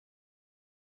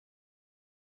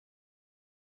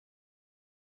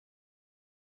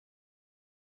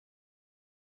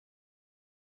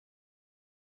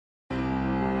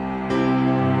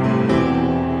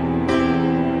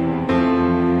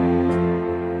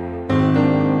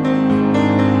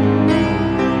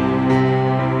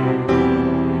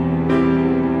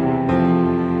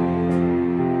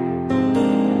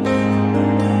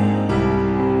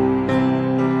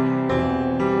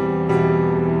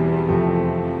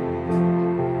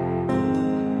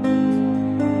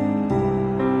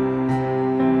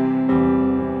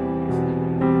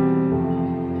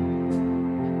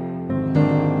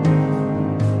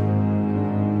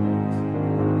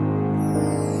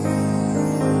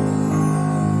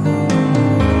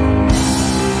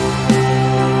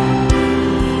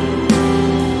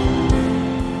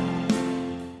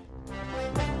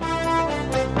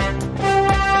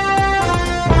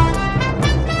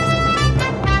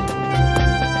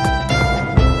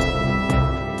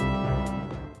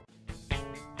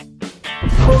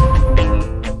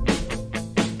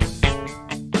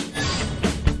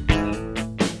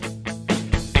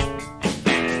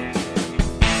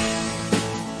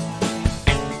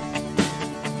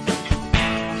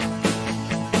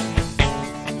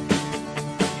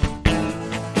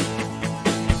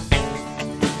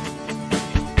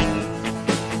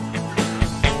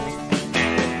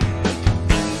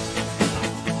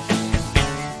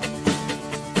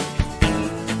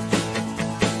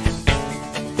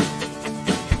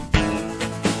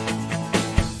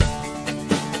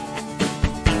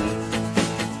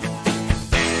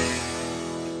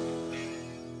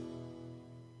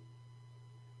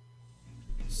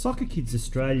Soccer Kids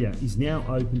Australia is now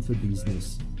open for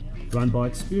business. Run by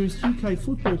experienced UK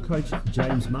football coach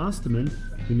James Masterman,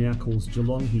 who now calls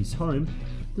Geelong his home,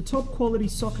 the top quality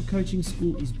soccer coaching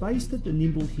school is based at the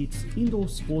Nimble Hits Indoor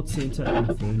Sports Centre in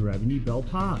Furner Avenue, Bell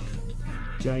Park.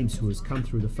 James, who has come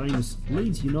through the famous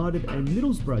Leeds United and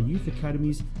Middlesbrough youth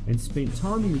academies and spent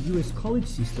time in the US college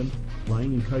system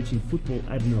playing and coaching football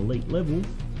at an elite level,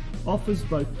 offers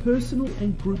both personal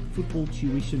and group football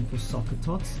tuition for soccer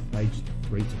tots aged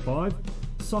 3 to 5,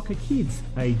 soccer kids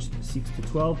aged 6 to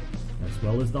 12, as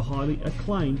well as the highly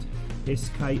acclaimed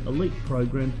SK Elite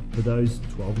program for those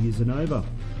 12 years and over.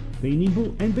 Be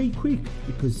nimble and be quick,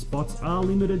 because spots are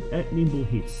limited at Nimble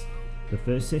Hits. The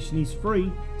first session is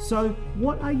free, so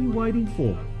what are you waiting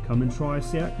for? Come and try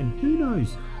us out, and who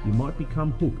knows, you might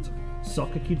become hooked.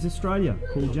 Soccer Kids Australia.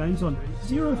 Call James on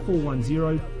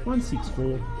 0410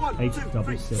 164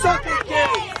 877. Soccer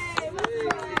Kids!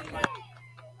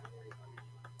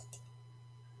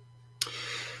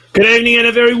 Good evening and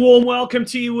a very warm welcome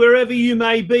to you wherever you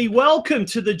may be. Welcome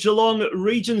to the Geelong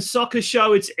Region Soccer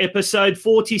Show. It's episode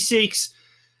 46.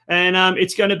 And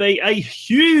it's going to be a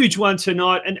huge one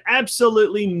tonight, an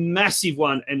absolutely massive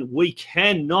one. And we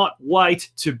cannot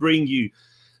wait to bring you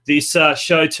this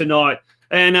show tonight.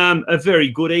 And a very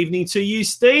good evening to you,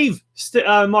 Steve.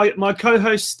 My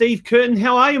co-host, Steve Curtin.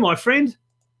 How are you, my friend?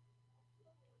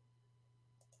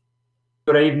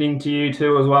 Good evening to you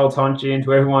too as well, Tonci, and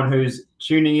to everyone who's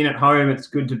tuning in at home. It's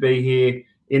good to be here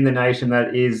in the nation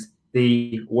that is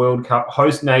the World Cup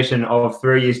host nation of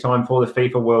 3 years' time for the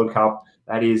FIFA World Cup.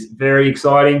 That is very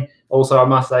exciting. Also, I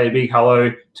must say a big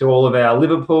hello to all of our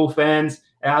Liverpool fans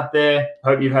out there.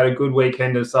 Hope you've had a good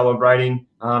weekend of celebrating.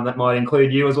 That might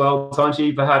include you as well,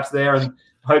 Tonci, perhaps there. And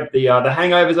hope the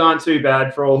hangovers aren't too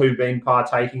bad for all who've been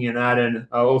partaking in that. And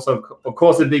also, of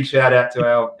course, a big shout out to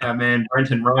our man,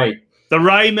 Brenton Ray. The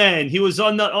Ray man. He was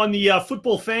on the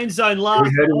Football Fan Zone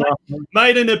last night,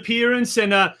 made an appearance,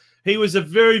 and he was a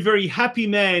very, very happy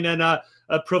man, and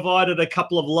provided a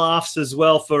couple of laughs as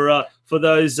well for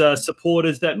those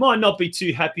supporters that might not be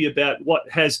too happy about what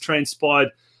has transpired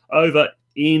over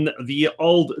in the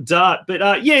old dart.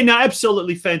 But yeah, no,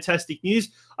 absolutely fantastic news.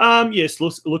 Yes,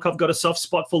 look, I've got a soft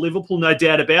spot for Liverpool, no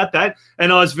doubt about that,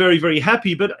 and I was very, very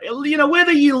happy. But you know,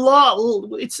 whether you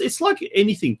it's like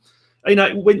anything. You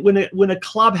know, when a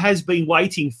club has been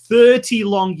waiting 30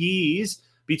 long years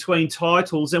between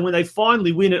titles, and when they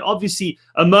finally win it, obviously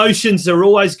emotions are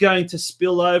always going to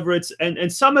spill over.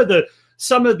 And some of the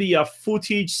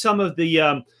footage, some of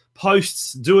the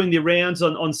posts doing the rounds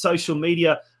on social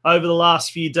media over the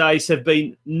last few days have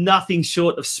been nothing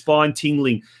short of spine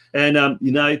tingling. And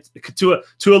you know, to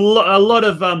a lot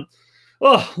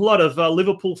of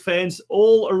Liverpool fans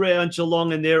all around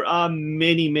Geelong, and there are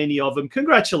many, many of them.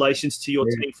 Congratulations to your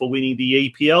team for winning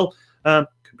the EPL.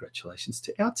 Congratulations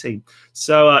to our team.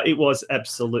 So it was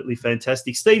absolutely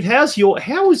fantastic. Steve, how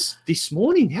was this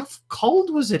morning? How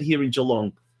cold was it here in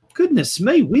Geelong? Goodness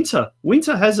me, winter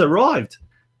has arrived.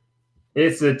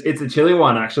 It's a chilly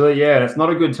one, actually. Yeah, it's not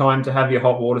a good time to have your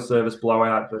hot water service blow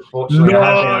out. But fortunately,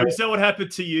 is that what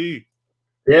happened to you?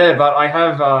 Yeah, but I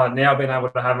have now been able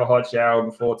to have a hot shower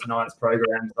before tonight's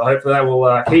program. So hopefully that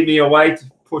will keep me awake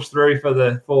to push through for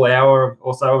the full hour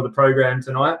or so of the program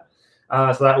tonight.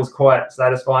 So that was quite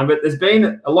satisfying. But there's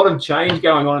been a lot of change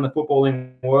going on in the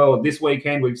footballing world. This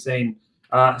weekend we've seen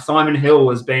Simon Hill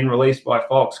has been released by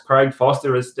Fox. Craig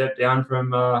Foster has stepped down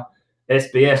from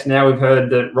SBS. Now we've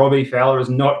heard that Robbie Fowler is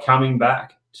not coming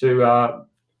back to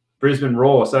Brisbane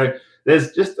Roar. So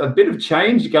there's just a bit of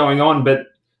change going on, but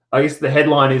I guess the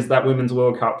headline is that Women's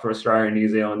World Cup for Australia and New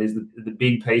Zealand is the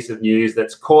big piece of news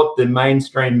that's caught the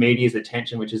mainstream media's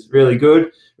attention, which is really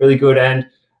good, really good. And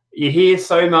you hear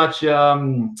so much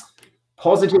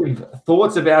positive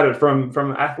thoughts about it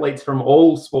from athletes from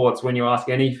all sports when you ask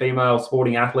any female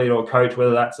sporting athlete or coach,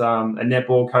 whether that's a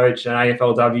netball coach, an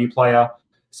AFLW player.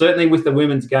 Certainly with the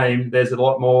women's game, there's a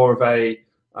lot more of a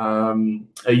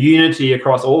unity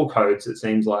across all codes, it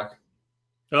seems like.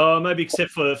 Oh, maybe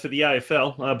except for the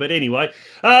AFL. But anyway,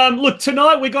 look,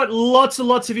 tonight we got lots and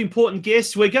lots of important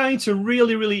guests. We're going to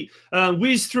really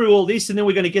whiz through all this, and then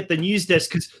we're going to get the news desk,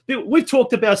 because we've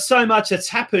talked about so much that's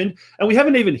happened, and we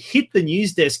haven't even hit the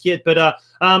news desk yet. But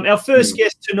our first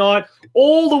guest tonight,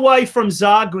 all the way from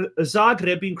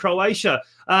Zagreb in Croatia,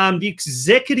 the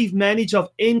executive manager of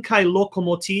NK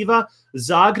Lokomotiva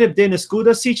Zagreb, Dennis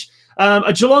Gudasic.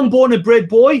 A Geelong-born and bred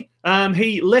boy.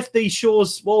 He left these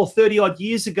shores, 30-odd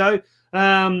years ago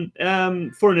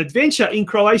for an adventure in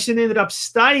Croatia and ended up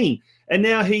staying. And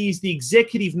now he's the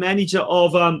executive manager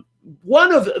of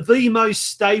one of the most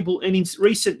stable and, in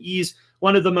recent years,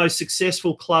 one of the most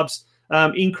successful clubs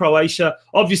in Croatia,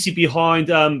 obviously behind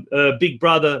the big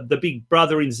brother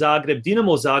in Zagreb,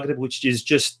 Dinamo Zagreb, which is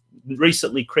just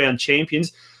recently crowned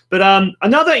champions. But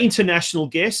another international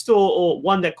guest or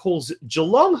one that calls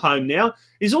Geelong home now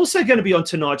is also going to be on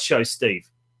tonight's show, Steve.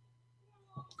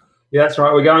 Yeah, that's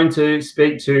right. We're going to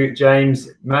speak to James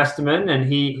Masterman, and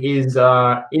he is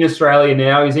in Australia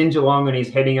now. He's in Geelong and he's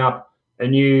heading up a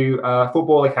new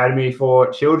football academy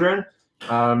for children.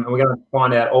 And we're going to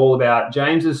find out all about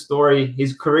James's story,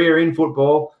 his career in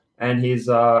football, and his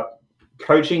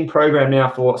coaching program now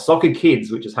for soccer kids,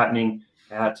 which is happening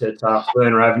out at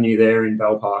Burner Avenue there in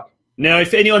Bell Park. Now,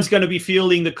 if anyone's going to be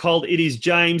feeling the cold, it is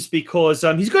James, because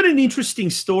he's got an interesting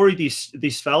story,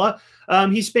 this fella.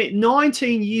 He spent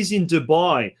 19 years in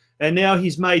Dubai, and now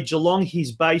he's made Geelong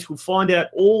his base. We'll find out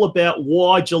all about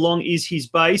why Geelong is his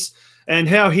base and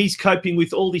how he's coping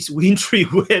with all this wintry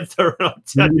weather. And I'll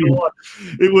tell you what,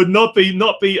 it would not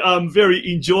be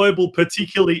very enjoyable,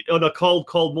 particularly on a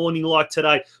cold morning like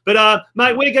today. But,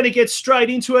 mate, we're going to get straight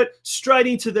into it, straight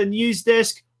into the news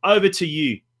desk. Over to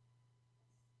you.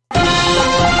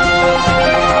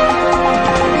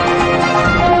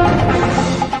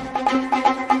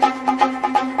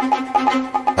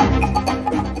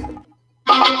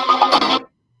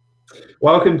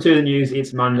 Welcome to the news.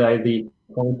 It's Monday, the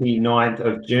 29th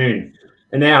of June.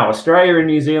 And now, Australia and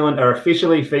New Zealand are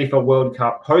officially FIFA World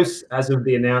Cup hosts as of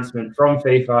the announcement from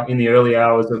FIFA in the early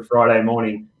hours of Friday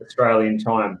morning, Australian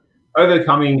time,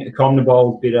 overcoming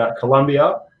CONMEBOL's bidder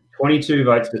Colombia, 22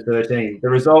 votes to 13. The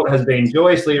result has been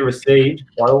joyously received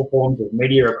by all forms of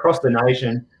media across the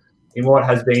nation in what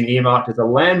has been earmarked as a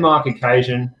landmark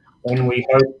occasion when we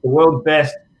host the world's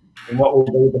best in what will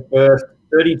be the first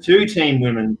 32-team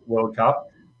Women's World Cup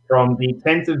from the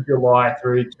 10th of July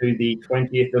through to the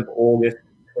 20th of August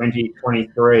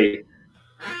 2023.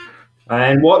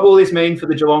 And what will this mean for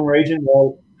the Geelong region?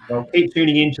 Well, keep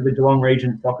tuning in to the Geelong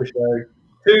Region Soccer Show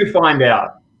to find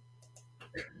out.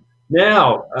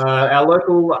 Now, our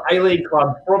local A-League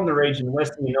club from the region,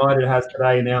 Leeds United, has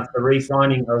today announced the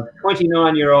re-signing of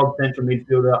 29-year-old central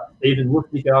midfielder Steve and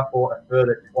Tonci for a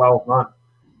further 12 months.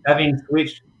 Having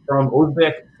switched from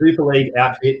Uzbek Super League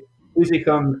outfit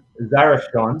Croatian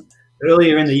Zagreb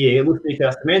earlier in the year, Tonci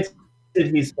cemented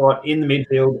his spot in the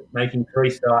midfield, making 3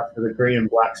 starts for the Green and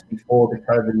Blacks before the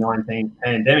COVID-19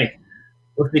 pandemic.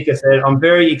 Tonci said, "I'm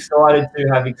very excited to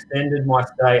have extended my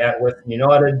stay at Leeds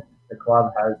United. The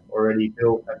club has already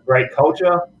built a great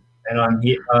culture, and I'm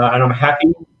here, and I'm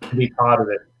happy to be part of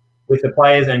it. With the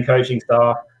players and coaching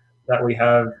staff that we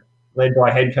have, led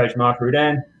by head coach Mark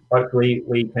Rudan, hopefully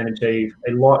we can achieve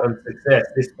a lot of success."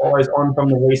 This follows on from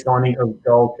the re-signing of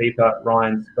goalkeeper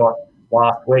Ryan Scott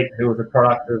last week, who was a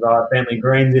product of Bentley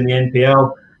Greens in the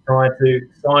NPL, prior to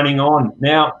signing on.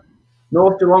 Now,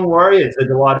 North Geelong Warriors are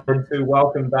delighted to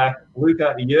welcome back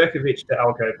Luka Jurkovic to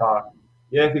Alco Park.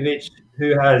 Jurkovic,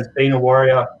 who has been a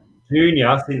Warrior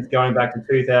junior since going back to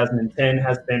 2010,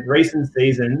 has spent recent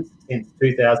seasons since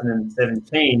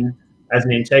 2017 as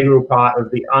an integral part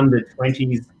of the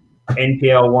under-20s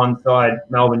NPL 1 side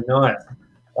Melbourne Knights.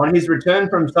 On his return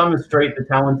from Summer Street, the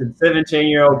talented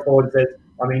 17-year-old forward says,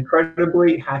 "I'm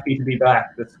incredibly happy to be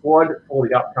back. The squad for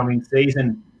the upcoming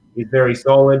season is very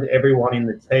solid. Everyone in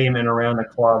the team and around the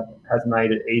club has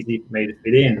made it easy for me to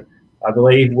fit in. I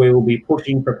believe we will be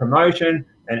pushing for promotion,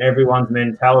 and everyone's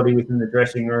mentality within the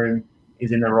dressing room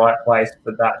is in the right place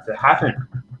for that to happen."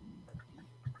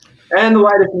 And the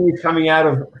latest news coming out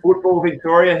of Football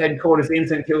Victoria headquarters in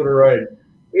St Kilda Road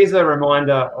is a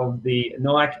reminder of the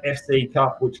Nike FC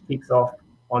Cup, which kicks off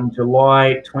on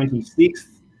July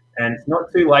 26th. And it's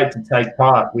not too late to take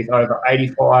part, with over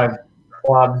 85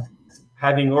 clubs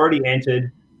having already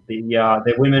entered their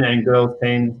women and girls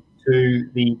teams to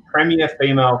the Premier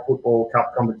Female Football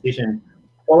Cup competition.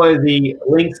 Follow the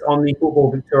links on the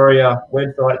Football Victoria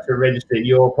website to register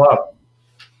your club.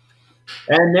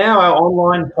 And now our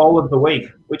online poll of the week,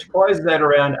 which closes at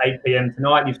around 8 p.m.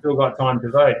 tonight. You've still got time to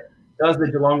vote. Does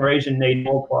the Geelong region need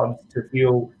more clubs to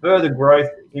fuel further growth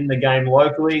in the game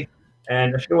locally?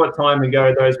 And a short time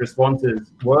ago, those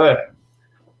responses were: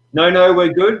 No,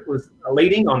 we're good was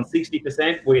leading on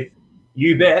 60%, with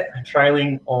You Bet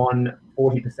trailing on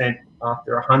 40%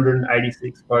 after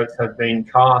 186 votes have been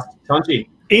cast. Tonci.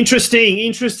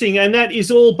 Interesting. And that is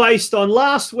all based on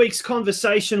last week's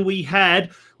conversation we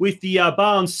had with the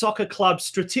Barnes Soccer Club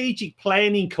strategic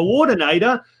planning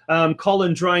coordinator.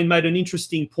 Colin Drain made an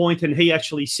interesting point, and he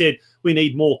actually said we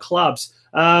need more clubs.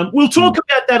 We'll talk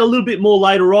about that a little bit more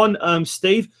later on,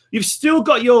 Steve. You've still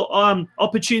got your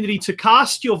opportunity to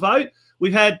cast your vote.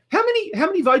 We've had how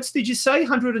many votes did you say?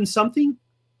 100 and something?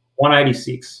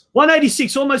 186.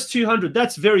 186, almost 200.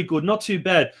 That's very good. Not too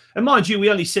bad. And mind you, we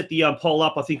only set the poll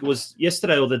up, I think it was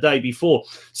yesterday or the day before.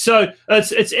 So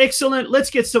it's excellent.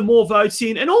 Let's get some more votes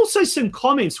in and also some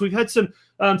comments. We've had some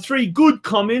 3 good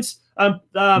comments. I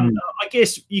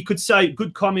guess you could say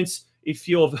good comments if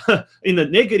you're in the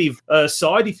negative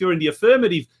side. If you're in the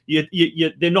affirmative,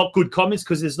 they're not good comments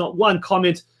because there's not one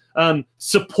comment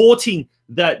supporting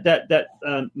that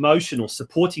motion or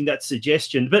supporting that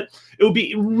suggestion. But it will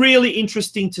be really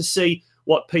interesting to see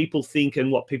what people think and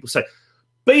what people say.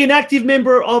 Be an active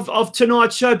member of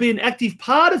tonight's show. Be an active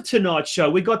part of tonight's show.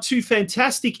 We've got 2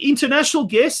 fantastic international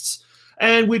guests,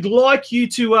 and we'd like you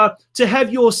to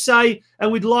have your say,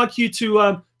 and we'd like you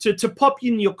to pop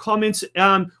in your comments.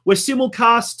 We're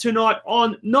simulcast tonight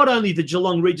on not only the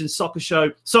Geelong Region Soccer Show,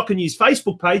 Soccer News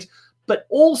Facebook page, but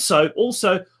also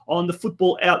on the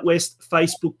Football Out West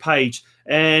Facebook page.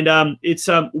 And it's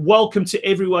welcome to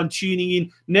everyone tuning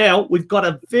in. Now, we've got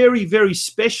a very, very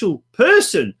special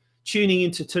person tuning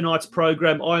into tonight's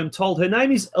program. I am told her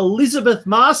name is Elizabeth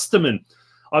Masterman.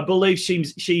 I believe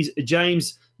she's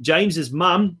James's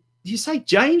mum. Did you say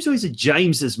James, or is it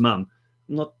James's mum?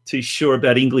 I'm not too sure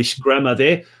about English grammar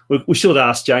there. We should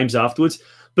ask James afterwards.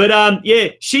 But yeah,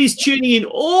 she's tuning in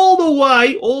all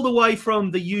the way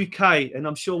from the UK, and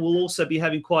I'm sure we'll also be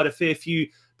having quite a fair few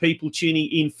people tuning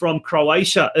in from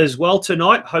Croatia as well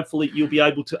tonight. Hopefully, you'll be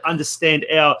able to understand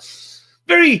our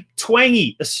very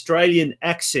twangy Australian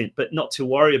accent, but not to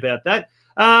worry about that.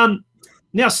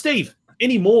 Now, Steve,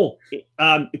 any more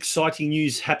exciting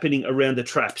news happening around the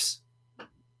traps?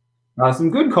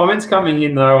 Some good comments coming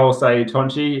in, though, I'll say,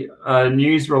 Tonci,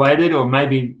 news-related or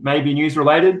maybe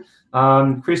news-related.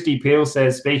 Christy Peel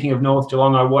says, speaking of North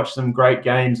Geelong, I watched some great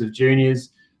games of juniors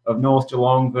of North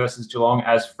Geelong versus Geelong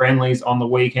as friendlies on the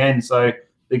weekend. So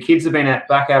the kids have been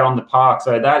back out on the park.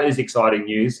 So that is exciting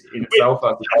news in itself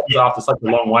after such a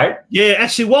long wait. Yeah,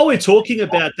 actually, while we're talking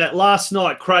about that, last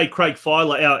night, Craig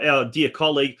Filer, our dear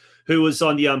colleague who was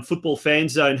on the Football Fan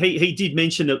Zone, he did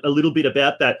mention a little bit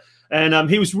about that. And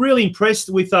he was really impressed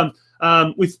with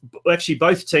actually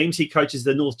both teams. He coaches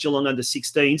the North Geelong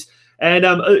under-16s. And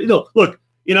look,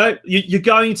 you're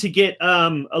going to get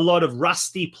a lot of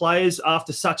rusty players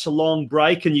after such a long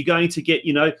break, and you're going to get,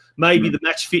 maybe the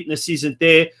match fitness isn't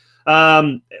there.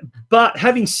 But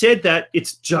having said that,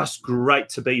 it's just great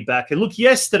to be back. And look,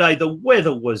 yesterday the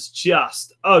weather was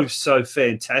just so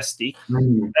fantastic.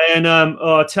 And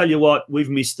I tell you what, we've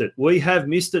missed it. We have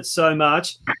missed it so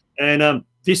much. And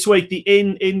this week the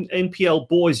NPL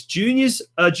Boys Juniors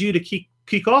are due to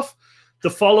kick off. The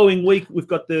following week, we've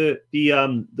got the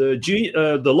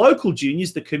local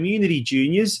juniors, the community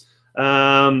juniors,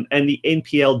 and the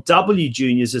NPLW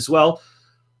juniors as well.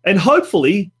 And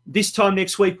hopefully, this time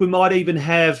next week, we might even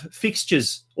have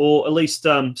fixtures, or at least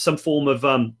some form of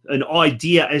an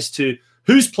idea as to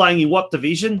who's playing in what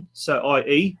division, so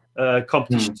i.e.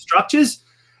 competition structures.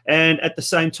 And at the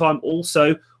same time,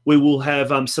 also, we will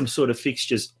have some sort of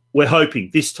fixtures. We're hoping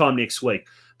this time next week.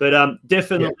 But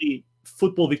definitely... Yeah.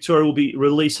 Football Victoria will be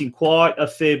releasing quite a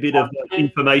fair bit of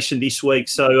information this week.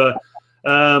 So,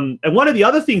 and one of the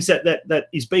other things that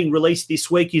is being released this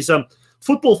week is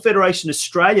Football Federation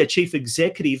Australia Chief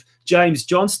Executive James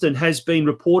Johnston has been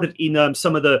reported in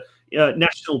some of the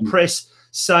national press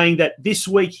saying that this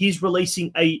week he's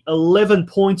releasing a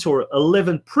 11-point or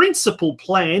 11-principle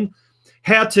plan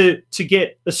how to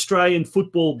get Australian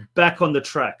football back on the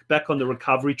track, back on the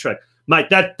recovery track. Mate,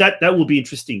 that will be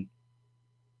interesting.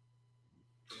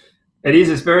 It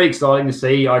is. It's very exciting to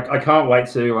see. I can't wait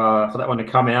for that one to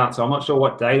come out. So I'm not sure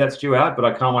what day that's due out, but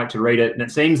I can't wait to read it. And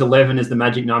it seems 11 is the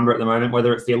magic number at the moment,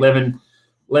 whether it's the 11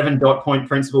 point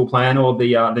principle plan or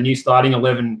the new starting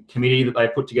 11 committee that they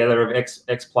put together of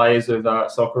ex players of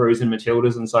Socceroos and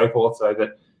Matildas and so forth. So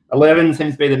that 11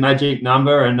 seems to be the magic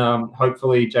number, and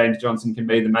hopefully James Johnson can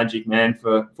be the magic man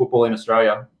for football in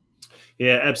Australia.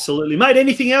 Yeah, absolutely, mate.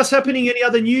 Anything else happening? Any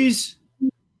other news?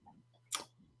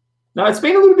 No, it's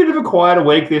been a little bit of a quieter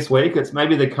week this week. It's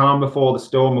maybe the calm before the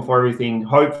storm, before everything.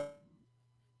 Well,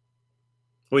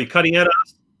 you're cutting out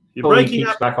us. You're breaking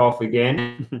up. Back off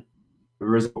again.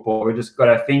 We've just got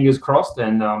our fingers crossed,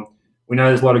 and we know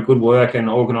there's a lot of good work and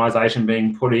organisation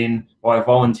being put in by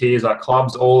volunteers, like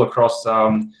clubs all across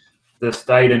the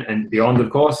state and beyond, of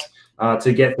course,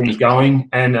 to get things going.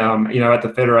 And at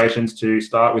the federations to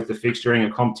start with the fixturing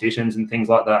and competitions and things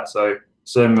like that. So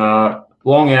some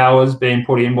long hours being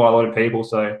put in by a lot of people.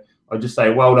 So I'd just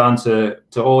say well done to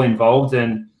all involved,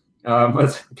 and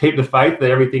let's keep the faith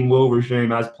that everything will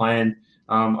resume as planned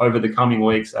over the coming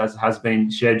weeks, as has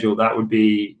been scheduled. That would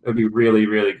be really,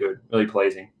 really good, really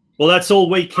pleasing. Well, that's all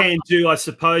we can do, I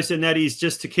suppose, and that is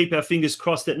just to keep our fingers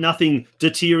crossed that nothing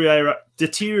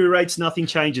deteriorates, nothing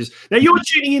changes. Now, you're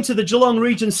tuning into the Geelong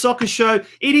Region Soccer Show.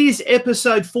 It is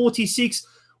episode 46,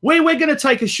 where we're going to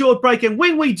take a short break, and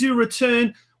when we do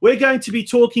return, we're going to be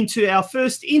talking to our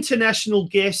first international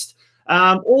guest,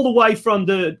 all the way from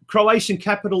the Croatian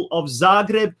capital of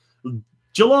Zagreb,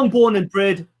 Geelong born and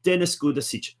bred, Dennis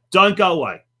Gudasic. Don't go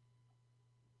away.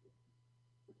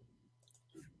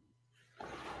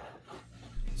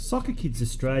 Soccer Kids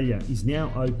Australia is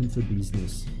now open for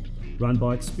business. Run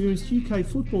by experienced UK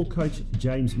football coach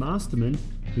James Masterman,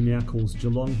 who now calls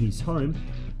Geelong his home,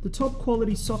 the top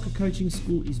quality soccer coaching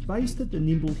school is based at the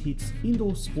Nimble Hits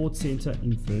Indoor Sports Centre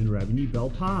in Ferner Avenue, Bell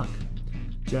Park.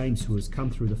 James, who has come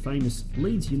through the famous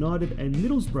Leeds United and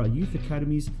Middlesbrough youth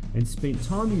academies and spent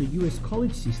time in the US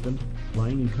college system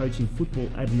playing and coaching football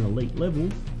at an elite level,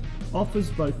 offers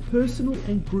both personal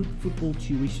and group football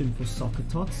tuition for soccer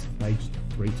tots aged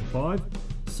 3 to 5,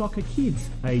 soccer kids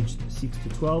aged 6 to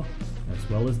 12, as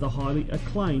well as the highly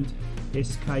acclaimed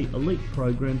SK Elite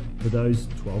program for those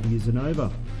 12 years and over.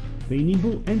 Be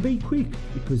nimble and be quick,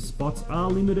 because spots are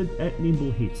limited at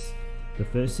Nimble Hits. The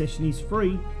first session is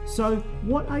free, so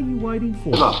what are you waiting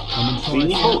for? Come and try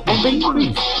it out and be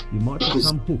quick. You might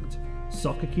become hooked.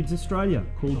 Soccer Kids Australia.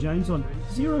 Call James on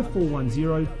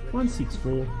 0410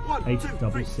 164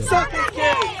 877.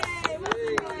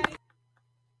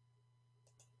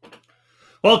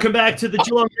 Welcome back to the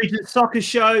Geelong Region Soccer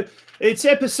Show. It's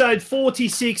episode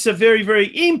 46, a very,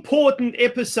 very important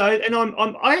episode, and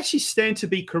I actually stand to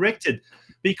be corrected,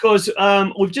 because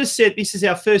we've just said this is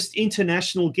our first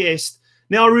international guest.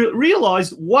 Now, I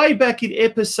realised way back in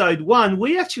episode 1,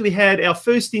 we actually had our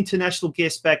first international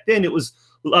guest back then. It was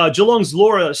Geelong's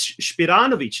Laura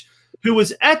Spiranovic, who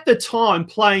was at the time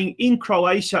playing in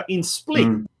Croatia in Split.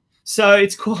 So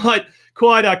it's quite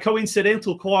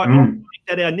coincidental,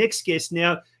 that our next guest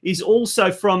now is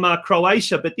also from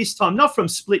Croatia, but this time not from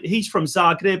Split. He's from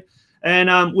Zagreb,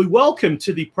 and we welcome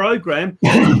to the program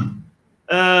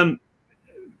none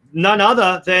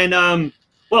other than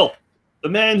the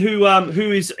man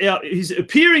who is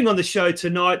appearing on the show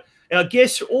tonight. Our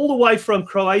guest all the way from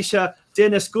Croatia,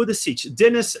 Dennis Gudasic.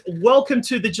 Dennis, welcome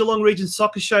to the Geelong Region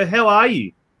Soccer Show. How are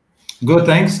you? Good,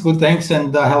 thanks. Good, thanks.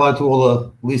 And hello to all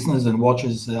the listeners and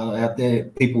watchers out there,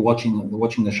 people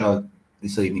watching the show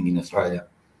this evening in Australia.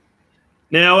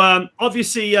 Now,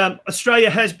 obviously, Australia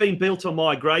has been built on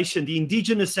migration. The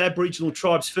indigenous Aboriginal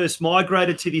tribes first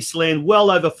migrated to this land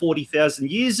well over 40,000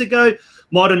 years ago.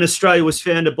 Modern Australia was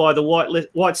founded by the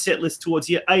white settlers towards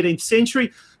the 18th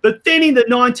century. But then in the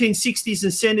 1960s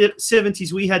and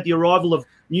 70s, we had the arrival of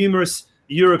numerous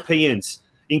Europeans,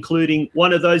 including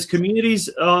one of those communities,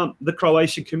 the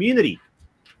Croatian community.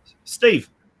 Steve.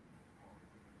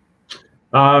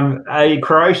 A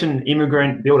Croatian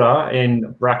immigrant builder,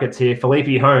 in brackets here,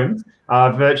 Felipe Holmes,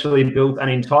 virtually built an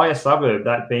entire suburb,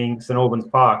 that being St Albans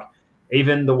Park.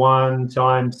 Even the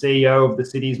one-time CEO of the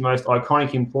city's most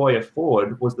iconic employer,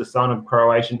 Ford, was the son of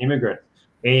Croatian immigrants.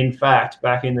 In fact,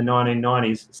 back in the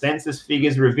 1990s, census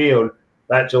figures revealed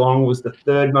that Geelong was the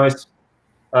third most,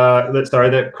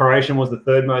 that Croatian was the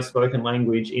third most spoken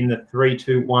language in the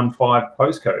 3215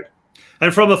 postcode.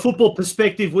 And from a football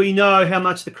perspective, we know how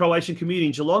much the Croatian community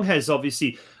in Geelong has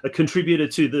obviously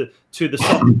contributed to the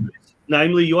soccer,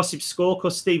 namely Josip Skorko,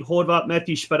 Steve Horvat,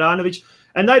 Matthew Šparanović,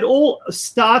 and they'd all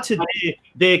started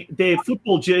their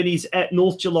football journeys at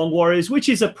North Geelong Warriors, which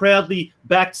is a proudly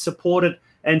backed, supported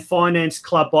and financed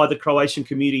club by the Croatian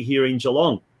community here in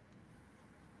Geelong.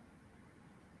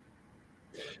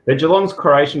 But Geelong's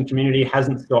Croatian community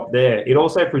hasn't stopped there. It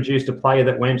also produced a player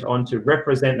that went on to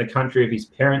represent the country of his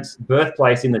parents'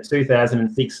 birthplace in the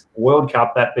 2006 World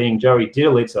Cup, that being Joey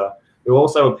Didelica, who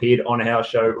also appeared on our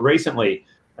show recently.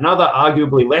 Another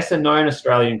arguably lesser-known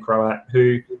Australian Croat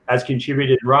who has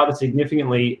contributed rather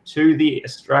significantly to the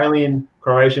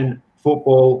Australian-Croatian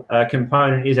football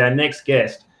component is our next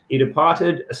guest. He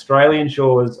departed Australian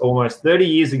shores almost 30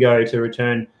 years ago to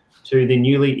return to the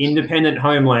newly independent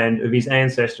homeland of his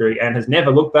ancestry and has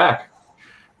never looked back.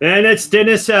 And it's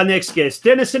Dennis, our next guest.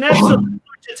 Dennis, an absolute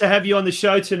pleasure to have you on the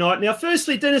show tonight. Now,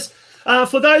 firstly, Dennis,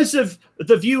 for those of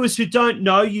the viewers who don't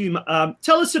know you,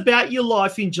 tell us about your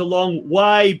life in Geelong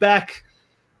way back,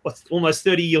 almost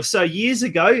 30 or so years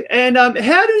ago. And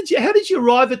how did you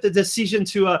arrive at the decision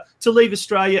to leave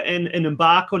Australia and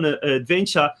embark on an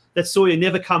adventure that saw you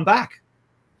never come back?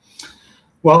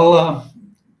 Well,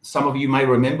 some of you may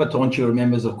remember, Tonci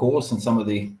remembers, of course, and some of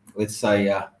the, let's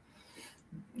say,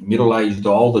 middle-aged,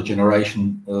 older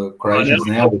generation Croatians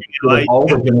now,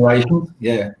 older generations,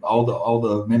 yeah,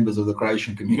 older members of the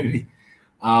Croatian community.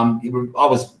 I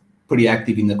was pretty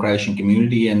active in the Croatian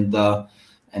community, and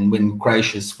when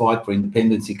Croatia's fight for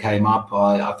independence came up,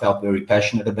 I felt very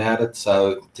passionate about it. So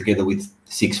together with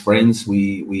 6 friends,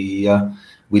 we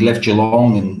left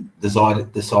Geelong and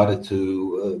decided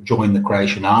to join the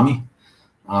Croatian army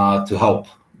to help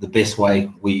the best way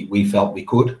we felt we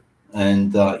could,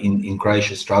 and in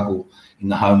Croatia's struggle in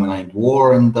the Homeland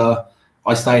War. And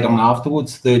I stayed on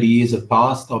afterwards. 30 years have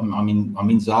passed. I'm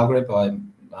in Zagreb.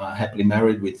 I'm happily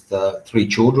married with 3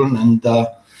 children, and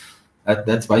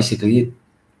that's basically it.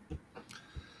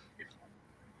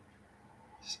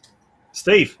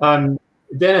 Steve.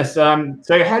 Dennis,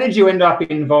 so how did you end up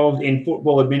involved in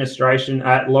football administration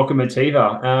at Lokomotiva?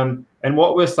 And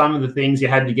what were some of the things you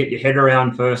had to get your head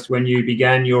around first when you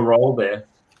began your role there?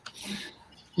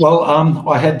 Well,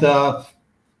 I had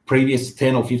previous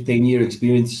 10 or 15 year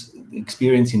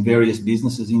experience in various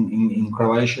businesses in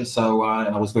Croatia. So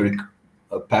and I was very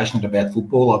passionate about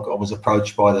football. I was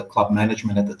approached by the club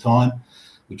management at the time,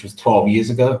 which was 12 years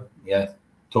ago. Yeah,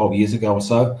 12 years ago or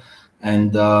so.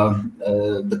 And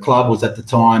the club was at the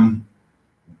time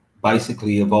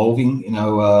basically evolving. You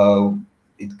know,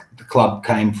 the club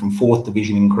came from 4th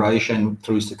division in Croatia, and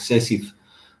through successive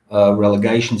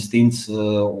relegation stints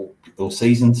or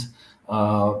seasons,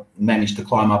 managed to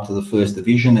climb up to the 1st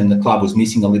division. And the club was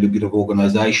missing a little bit of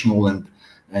organisational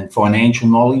and financial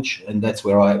knowledge, and that's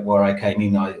where I came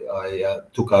in. I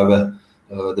took over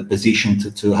the position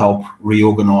to help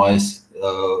reorganise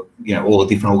all the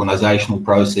different organisational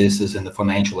processes and the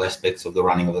financial aspects of the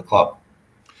running of the club.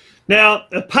 Now,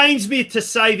 it pains me to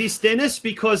say this, Dennis,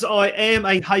 because I am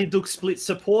a Hajduk Split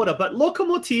supporter, but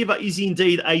Lokomotiva is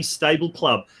indeed a stable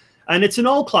club, and it's an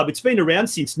old club. It's been around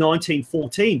since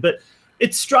 1914, but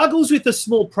it struggles with a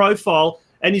small profile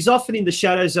and is often in the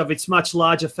shadows of its much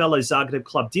larger fellow Zagreb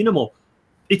club, Dinamo.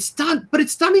 It's done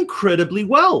incredibly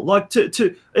well. Like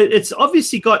it's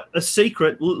obviously got a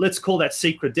secret. Let's call that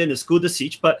secret Dennis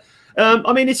Gudasic. But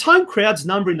I mean, its home crowds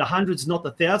number in the hundreds, not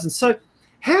the thousands. So,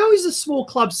 how is a small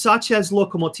club such as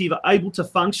Lokomotiva able to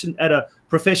function at a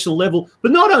professional level?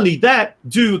 But not only that,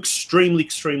 do extremely,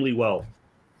 extremely well.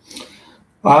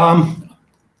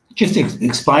 Just to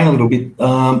explain a little bit,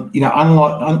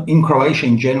 unlike in Croatia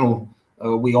in general,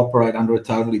 we operate under a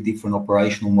totally different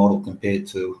operational model compared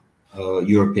to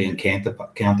European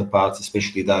counterparts,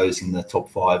 especially those in the top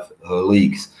 5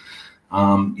 leagues.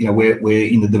 Where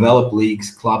in the developed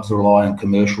leagues, clubs rely on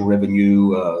commercial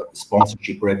revenue,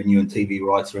 sponsorship revenue, and TV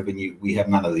rights revenue. We have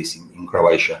none of this in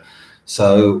Croatia.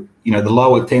 So, the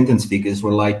low attendance figures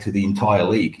relate to the entire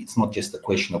league. It's not just a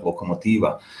question of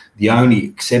Lokomotiva. The only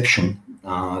exception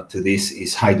to this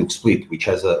is Hajduk Split, which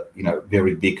has a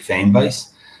very big fan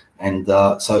base. And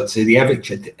so the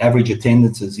average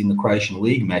attendances in the Croatian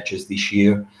league matches this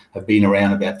year have been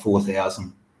around about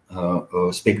 4,000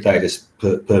 spectators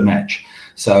per match.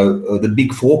 So the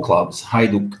big 4 clubs,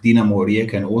 Hajduk, Dinamo,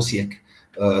 Rijeka, and Osijek,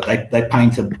 they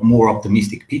paint a more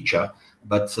optimistic picture.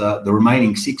 But the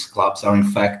remaining 6 clubs are in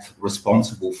fact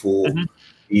responsible for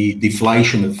the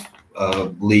deflation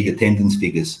of league attendance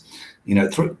figures.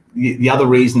 The other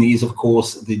reason is, of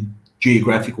course, the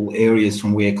geographical areas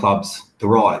from where clubs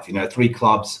derive. 3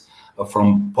 clubs are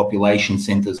from population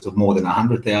centres of more than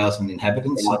 100,000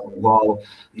 inhabitants, while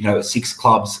 6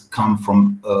 clubs come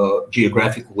from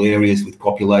geographical areas with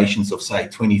populations of say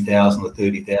 20,000 or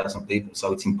 30,000 people.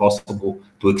 So it's impossible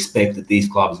to expect that these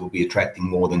clubs will be attracting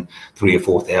more than 3,000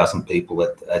 or 4,000 people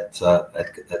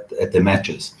at their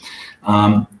matches.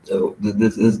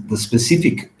 The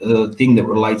specific thing that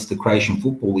relates to Croatian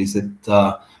football is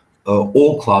that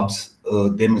all clubs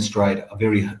demonstrate a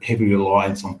very heavy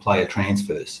reliance on player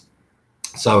transfers.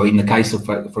 So in the case of,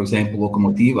 for example,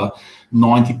 Lokomotiva,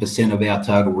 90% of our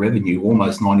total revenue,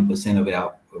 almost 90% of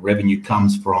our revenue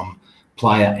comes from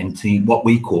player and team, what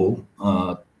we call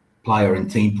player and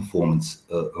team performance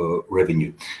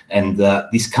revenue. And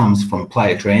this comes from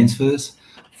player transfers,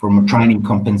 from a training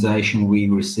compensation we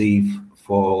receive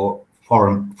for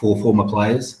former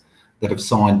players that have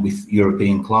signed with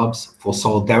European clubs, for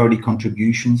solidarity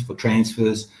contributions, for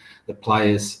transfers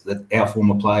that our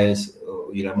former players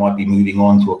might be moving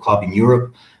on to a club in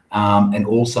Europe, and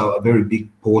also a very big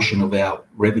portion of our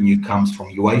revenue comes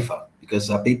from UEFA,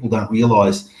 because people don't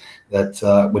realise that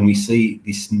when we see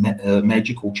this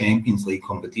magical Champions League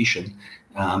competition,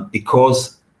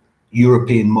 because the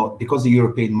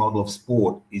European model of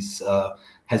sport is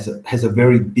has a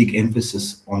very big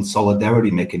emphasis on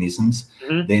solidarity mechanisms,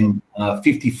 then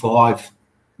 55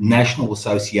 national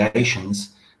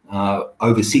associations,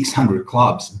 over 600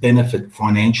 clubs benefit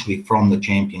financially from the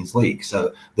Champions League.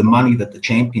 So the money that the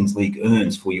Champions League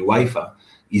earns for UEFA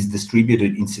is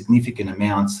distributed in significant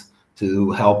amounts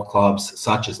to help clubs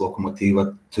such as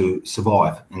Lokomotiva to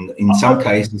survive. And in some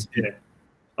cases,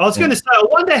 I was going to say, I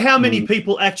wonder how many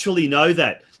people actually know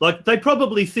that. Like, they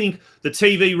probably think the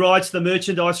TV rights, the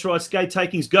merchandise rights, gate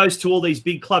takings goes to all these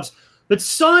big clubs. But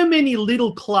so many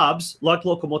little clubs, like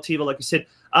Lokomotiva, like I said,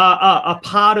 are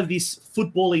part of this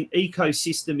footballing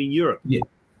ecosystem in Europe.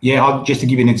 Just to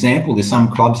give you an example, there's some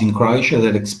clubs in Croatia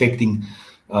that are expecting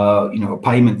a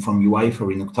payment from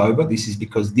UEFA in October. This is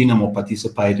because Dinamo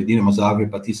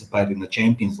Zagreb participated in the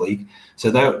Champions League.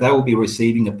 So they will be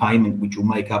receiving a payment which will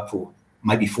make up for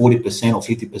maybe 40% or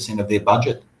 50% of their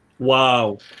budget.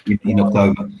 Wow! In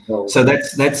October. So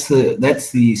that's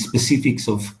the specifics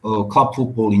of club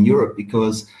football in Europe,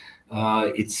 because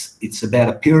it's about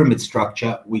a pyramid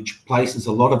structure which places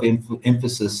a lot of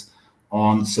emphasis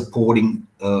on supporting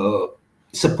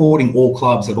all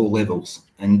clubs at all levels.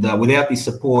 And without this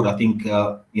support, I think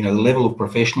the level of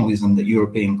professionalism that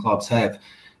European clubs have,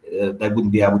 they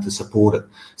wouldn't be able to support it.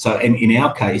 So, and in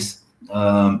our case,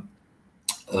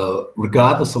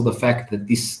 regardless of the fact that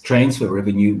this transfer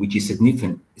revenue, which is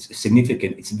significant,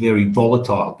 it's very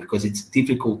volatile, because it's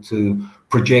difficult to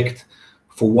project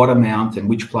for what amount and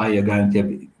which player you're going to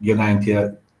be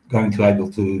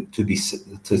able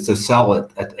to sell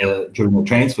it during the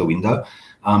transfer window.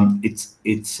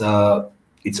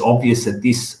 It's obvious that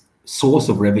this source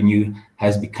of revenue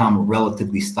has become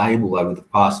relatively stable over the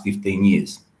past 15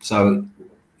 years. So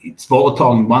it's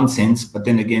volatile in one sense, but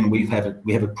then again, we have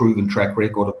a proven track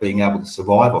record of being able to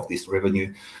survive off this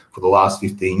revenue for the last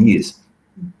 15 years.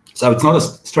 So it's not a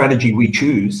strategy we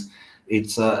choose.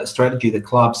 It's a strategy that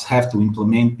clubs have to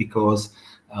implement, because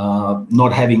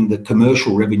not having the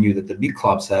commercial revenue that the big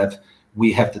clubs have,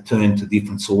 we have to turn to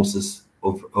different sources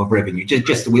of revenue.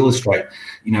 Just to illustrate,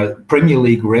 Premier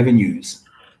League revenues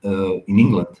in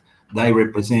England, they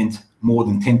represent more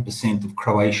than 10% of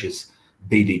Croatia's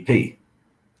BDP.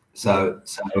 So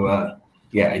it's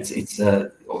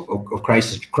of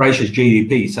Croatia's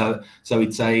GDP. So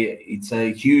it's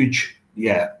a huge,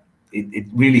 it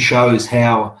really shows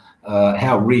how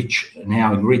rich and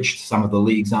how enriched some of the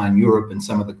leagues are in Europe, and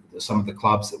some of the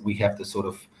clubs that we have to sort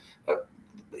of.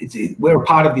 We're a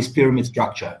part of this pyramid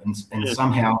structure, and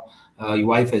somehow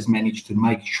UEFA has managed to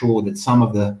make sure that some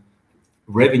of the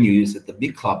revenues that the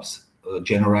big clubs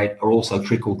generate are also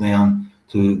trickled down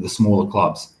to the smaller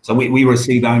clubs. So we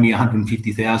receive only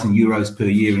 150,000 euros per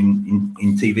year in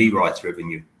TV rights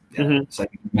revenue. So you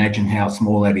can imagine how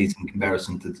small that is in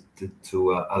comparison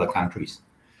to other countries.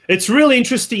 It's really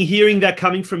interesting hearing that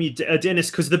coming from you,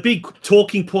 Dennis, because the big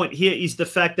talking point here is the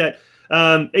fact that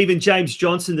even James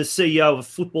Johnson, the CEO of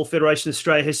Football Federation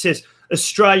Australia, has says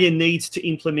Australia needs to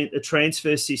implement a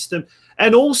transfer system.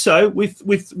 And also with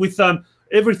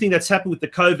everything that's happened with the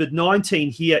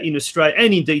COVID-19 here in Australia,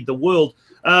 and indeed the world,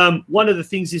 one of the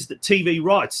things is that TV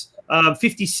rights,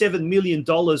 $57 million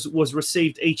was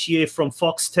received each year from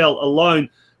Foxtel alone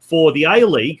for the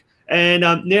A-League. And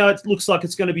now it looks like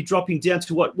it's going to be dropping down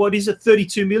to what is it,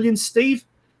 32 million, Steve?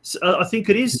 I think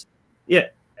it is. Yeah.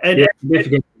 And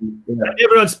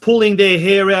everyone's pulling their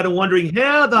hair out and wondering,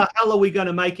 how the hell are we going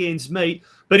to make ends meet?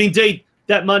 But indeed,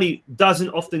 that money doesn't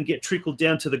often get trickled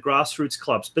down to the grassroots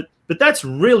clubs. But that's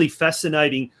really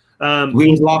fascinating.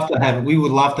 We would love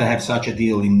to have such a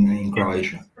deal in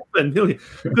Croatia.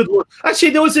 Good Lord. Actually,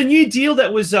 there was a new deal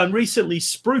that was recently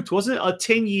spruiked, wasn't it? A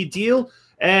 10-year deal.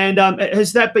 And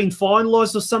has that been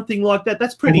finalised or something like that?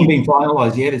 That's pretty. It hasn't been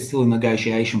finalised yet. It's still a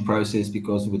negotiation process,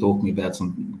 because we're talking about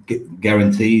some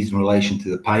guarantees in relation to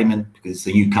the payment, because it's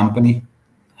a new company,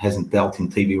 hasn't dealt in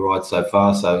TV rights so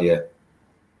far. So yeah.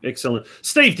 Excellent.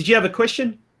 Steve, did you have a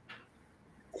question?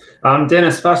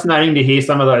 Dennis, fascinating to hear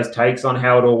some of those takes on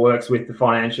how it all works with the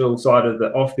financial side of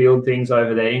the off-field things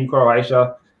over there in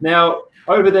Croatia. Now,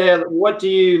 over there, what do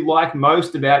you like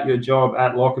most about your job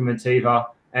at Lokomotiva?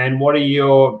 And what are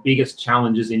your biggest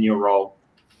challenges in your role?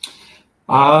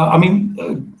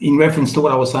 In reference to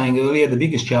what I was saying earlier, the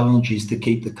biggest challenge is to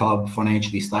keep the club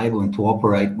financially stable and to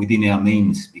operate within our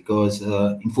means, because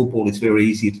in football it's very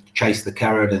easy to chase the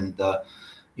carrot and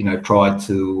try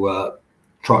to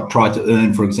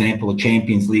earn, for example, a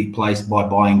Champions League place by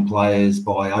buying players,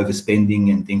 by overspending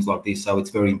and things like this. So it's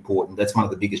very important. That's one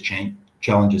of the biggest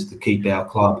challenges, to keep our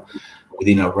club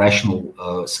within a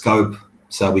rational scope,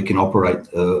 so we can operate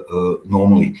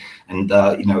normally. And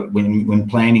when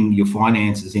planning your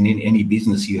finances in any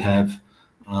business, you have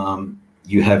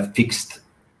fixed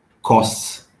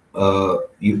costs.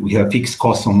 You have fixed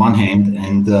costs on one hand,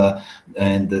 and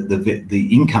the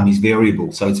income is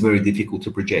variable, so it's very difficult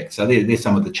to project. So there's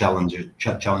some of the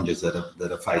challenges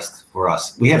that are faced for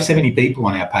us. We have 70 people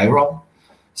on our payroll,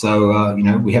 So, you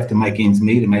know, we have to make ends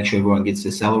meet and make sure everyone gets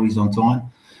their salaries on time.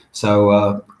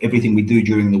 So everything we do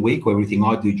during the week, or everything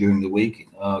I do during the week,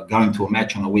 going to a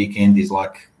match on a weekend is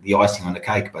like the icing on the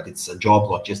cake, but it's a job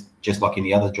like just like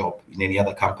any other job in any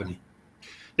other company.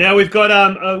 Now we've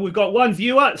got one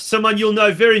viewer, someone you'll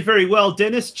know very, very well,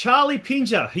 Dennis, Charlie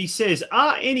Pinger. He says,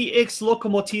 are any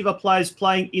ex-Lokomotiva players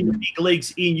playing in the big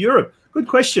leagues in Europe? Good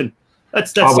question.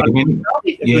 That's yeah.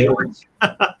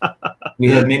 We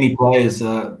have many players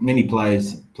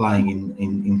playing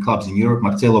in clubs in Europe.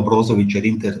 Marcelo Brozovic at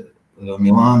Inter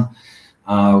Milan.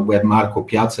 We have Marco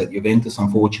Piazza at Juventus.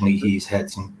 Unfortunately, he's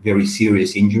had some very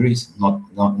serious injuries,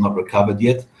 not recovered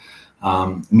yet.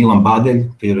 Milan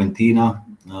Badel, Fiorentina.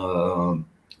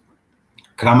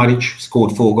 Kramaric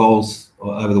scored 4 goals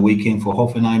over the weekend for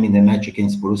Hoffenheim in their match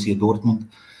against Borussia Dortmund.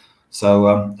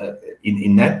 So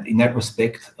in that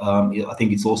respect, I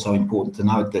think it's also important to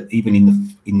note that even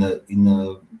in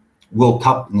the World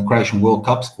Cup, in the Croatian World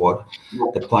Cup squad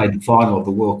that played the final of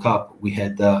the World Cup, we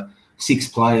had 6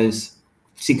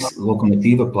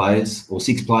 Lokomotiva players, or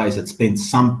 6 players that spent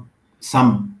some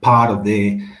part of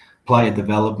their player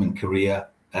development career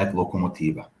at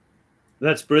Lokomotiva.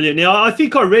 That's brilliant. Now, I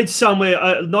think I read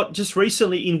somewhere, not just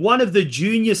recently, in one of the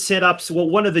junior setups, well,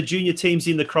 one of the junior teams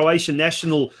in the Croatian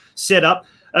national setup,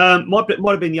 might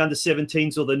have been the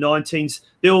under-17s or the 19s,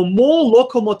 there were more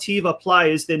Lokomotiva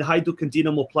players than Hajduk and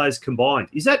Dinamo players combined.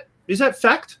 Is that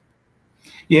fact?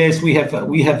 Yes, our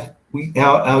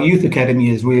youth academy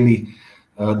has really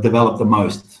developed the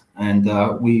most, and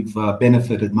we've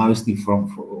benefited mostly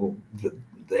from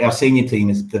our senior team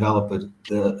has developed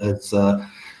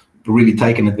really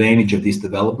taken advantage of this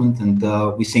development, and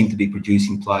we seem to be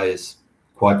producing players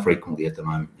quite frequently at the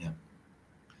moment. Yeah.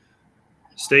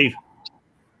 Steve.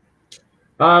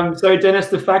 So Dennis,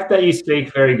 the fact that you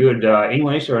speak very good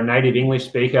English, or a native English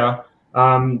speaker,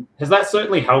 has that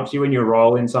certainly helped you in your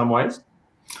role in some ways?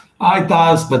 It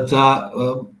does, but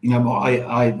you know,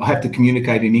 I have to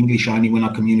communicate in English only when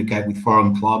I communicate with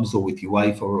foreign clubs or with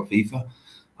UEFA or FIFA.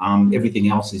 Everything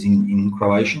else is in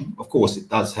Croatian. Of course, it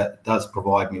does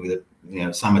provide me with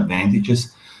some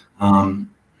advantages,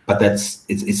 but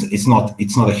it's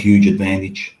not a huge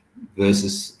advantage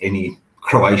versus any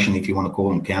Croatian, if you want to call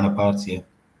them counterparts. Yeah.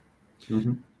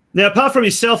 Mm-hmm. Now, apart from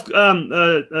yourself,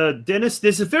 Dennis,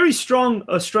 there's a very strong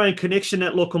Australian connection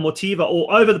at Lokomotiva.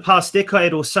 Or over the past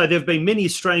decade or so, there have been many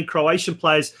Australian Croatian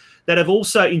players that have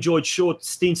also enjoyed short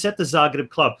stints at the Zagreb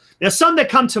club. Now, some that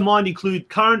come to mind include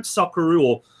current Socceroo,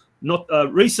 or not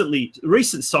recent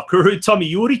Socceroo,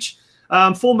 Tommy Juric,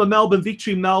 former Melbourne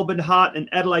Victory, Melbourne Heart and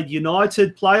Adelaide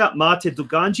United player, Mate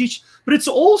Duganjic. But it's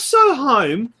also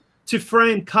home to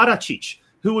Fran Karacic,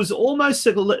 who was almost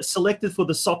selected for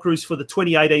the Socceroos for the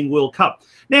 2018 World Cup.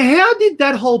 Now, how did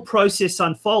that whole process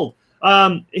unfold?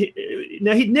 Now,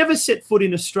 he'd never set foot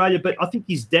in Australia, but I think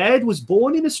his dad was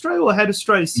born in Australia or had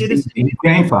Australian citizenship. His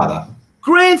grandfather.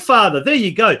 Grandfather, there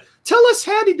you go. Tell us,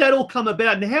 how did that all come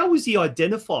about, and how was he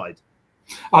identified?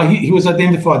 He was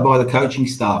identified by the coaching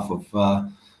staff of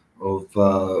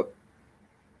the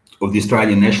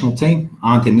Australian national team.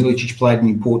 Ante Milicic played an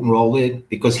important role there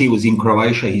because he was in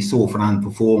Croatia. He saw Fran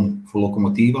perform for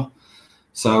Lokomotiva.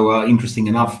 So interesting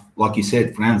enough, like you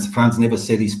said, Fran's never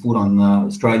set his foot on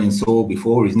Australian soil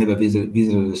before. He's never visited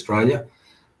Australia,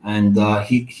 and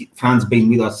Fran's been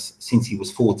with us since he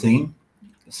was 14.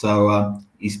 So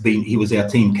he was our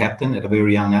team captain at a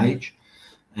very young age,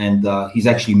 and he's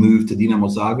actually moved to Dinamo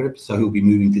Zagreb. So he'll be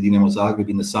moving to Dinamo Zagreb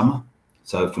in the summer,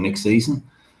 so for next season.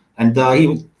 And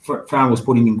Fran was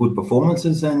putting in good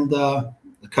performances, and the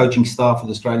coaching staff of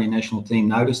the Australian national team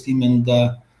noticed him, and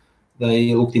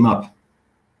they looked him up.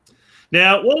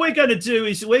 Now, what we're going to do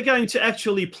is we're going to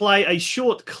actually play a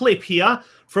short clip here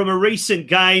from a recent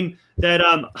game that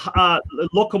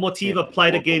Lokomotiva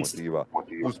played against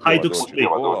Hajduk Split.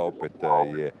 Opet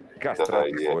je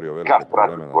Kastrati stvorio velike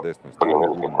probleme na desnoj strani,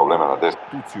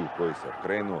 Tuciju koji se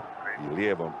okrenuo i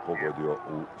lijevom pogodio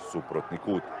u suprotni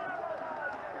kut.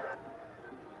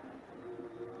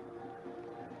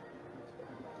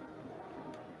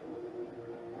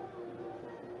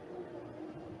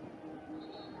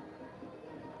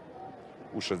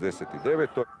 U 69.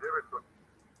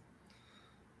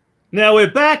 Now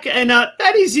we're back, and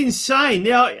that is insane.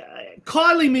 Now,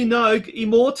 Kylie Minogue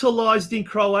immortalized in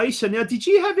Croatia. Now, did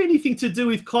you have anything to do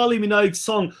with Kylie Minogue's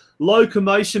song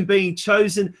Locomotion being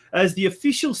chosen as the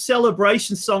official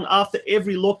celebration song after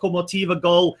every Lokomotiva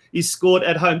goal is scored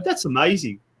at home? That's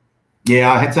amazing.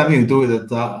 Yeah, I had something to do with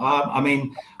it. I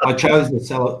mean, I chose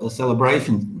the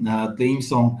celebration theme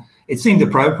song. It seemed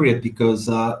appropriate because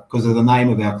of the name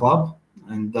of our club,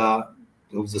 and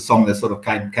it was a song that sort of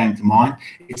came to mind.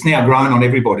 It's now grown on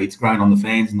everybody. It's grown on the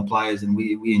fans and the players, and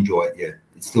we enjoy it. Yeah,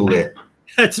 it's still there.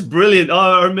 That's brilliant.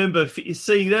 I remember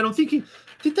seeing that. I'm thinking,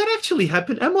 did that actually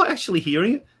happen? Am I actually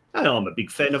hearing it? Oh, I'm a big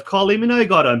fan of Kylie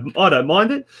Minogue. I don't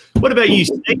mind it. What about you,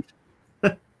 Steve?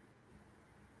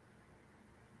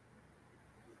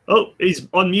 Oh, he's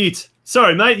on mute.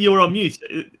 Sorry, mate, you were on mute.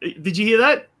 Did you hear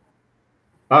that?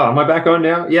 Oh, am I back on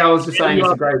now? Yeah, I was just saying it's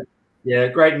a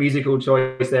great musical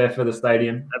choice there for the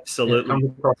stadium. Absolutely. It comes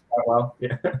across quite well.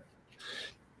 Yeah.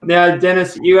 Now,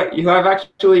 Dennis, you have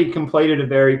actually completed a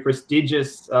very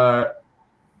prestigious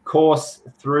course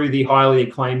through the highly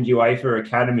acclaimed UEFA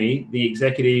Academy, the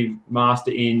Executive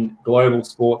Master in Global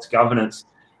Sports Governance.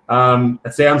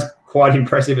 It sounds quite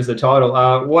impressive as a title.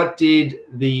 What did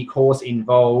the course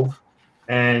involve,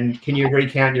 and can you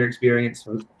recount your experience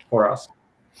for us?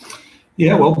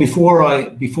 Yeah, well, before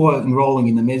enrolling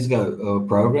in the MESGO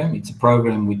program, it's a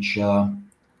program which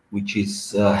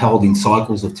is held in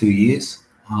cycles of 2 years,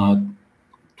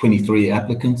 23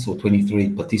 applicants or 23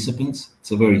 participants.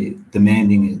 It's a very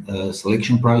demanding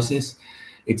selection process.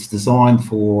 It's designed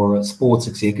for sports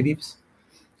executives,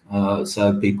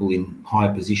 so people in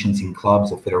higher positions in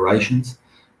clubs or federations.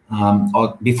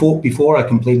 Before I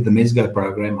completed the MESGO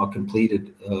program, I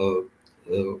completed a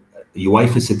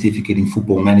UEFA certificate in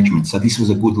football management. So this was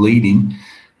a good lead-in,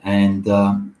 and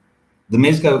the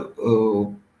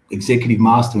MESGO Executive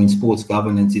Master in Sports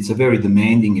Governance, it's a very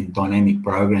demanding and dynamic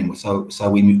program. So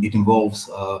it involves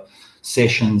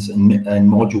sessions and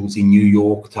modules in New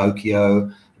York,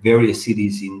 Tokyo, various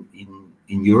cities in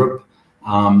Europe.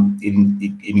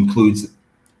 It includes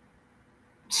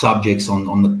subjects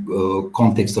on the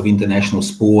context of international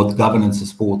sport, governance of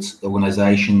sports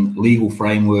organization, legal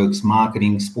frameworks,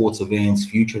 marketing, sports events,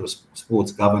 future of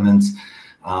sports governance.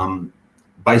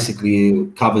 Basically,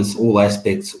 it covers all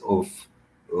aspects of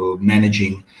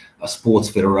managing a sports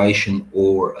federation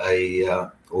or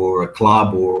a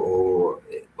club or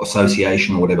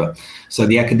association or whatever. So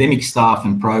the academic staff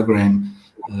and program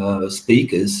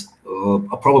speakers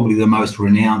are probably the most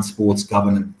renowned sports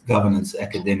governance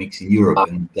academics in Europe,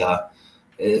 and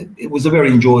it was a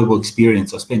very enjoyable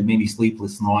experience. I spent many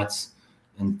sleepless nights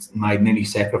and made many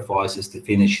sacrifices to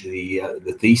finish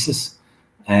the thesis,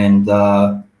 and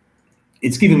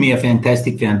it's given me a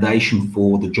fantastic foundation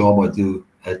for the job I do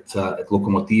at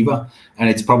Lokomotiva, and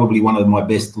it's probably one of my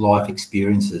best life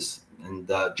experiences, and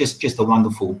just a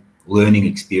wonderful learning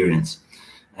experience.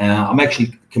 I'm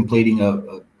actually completing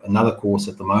another course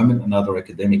at the moment, another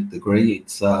academic degree.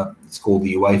 It's called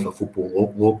the UEFA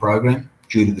Football Law Program.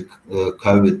 Due to the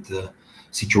COVID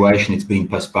situation, it's been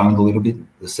postponed a little bit,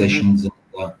 the sessions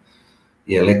and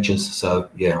lectures. So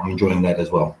yeah, I'm enjoying that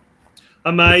as well.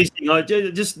 Amazing.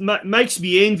 It just makes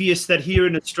me envious that here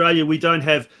in Australia we don't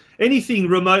have anything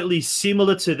remotely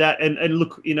similar to that. And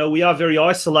look, you know, we are very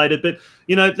isolated, but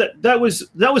you know, that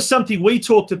was something we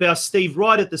talked about, Steve,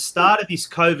 right at the start of this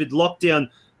COVID lockdown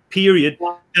period.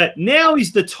 That now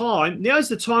is the time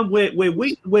where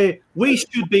we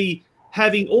should be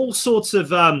having all sorts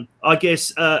of I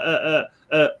guess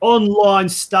online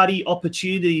study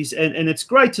opportunities, and it's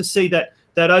great to see that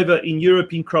over in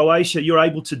Europe, in Croatia, you're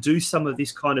able to do some of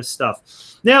this kind of stuff.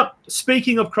 Now,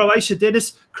 speaking of Croatia,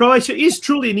 Dennis, Croatia is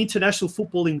truly an international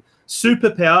footballing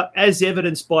superpower, as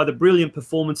evidenced by the brilliant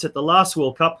performance at the last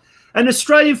World Cup. And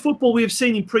Australian football, we have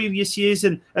seen in previous years,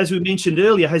 and as we mentioned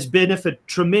earlier, has benefited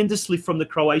tremendously from the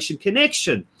Croatian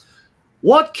connection.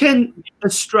 What can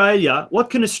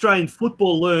Australian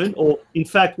football learn, or in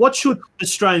fact, what should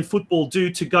Australian football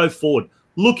do to go forward,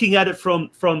 looking at it from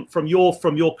your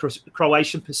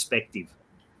Croatian perspective?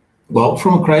 Well,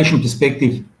 from a Croatian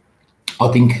perspective, I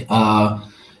think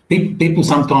people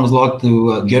sometimes like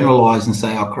to generalize and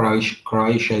say, "Oh,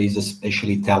 Croatia is a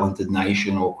specially talented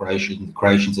nation," or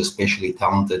Croatians are especially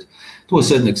talented. To a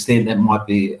certain extent, that might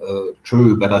be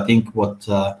true, but I think what's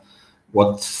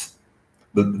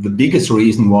the biggest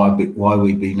reason why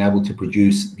we've been able to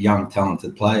produce young,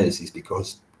 talented players is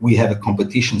because we have a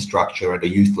competition structure at a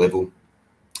youth level,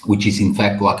 which is in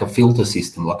fact like a filter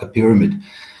system, like a pyramid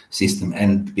system.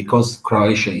 And because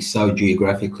Croatia is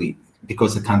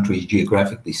because the country is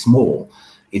geographically small,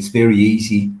 it's very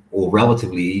easy, or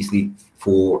relatively easy,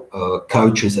 for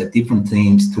coaches at different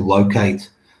teams to locate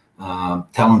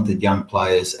talented young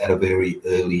players at a very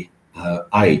early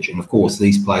age. And of course,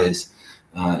 these players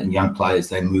and young players,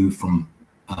 they move from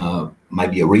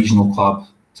maybe a regional club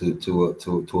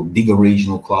to a bigger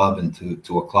regional club, and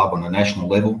to a club on a national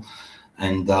level.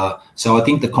 And so I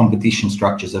think the competition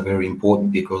structures are very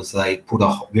important because they put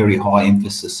a very high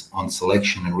emphasis on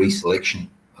selection and reselection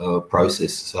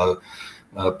process. So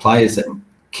players that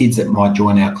kids that might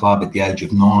join our club at the age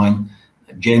of 9,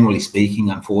 generally speaking,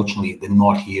 unfortunately, they're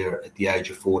not here at the age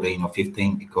of 14 or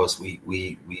 15 because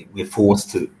we're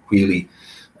forced to really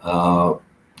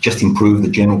just improve the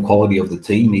general quality of the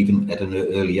team, even at an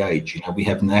early age. You know, we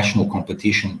have national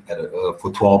competition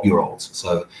for 12-year-olds.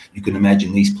 So you can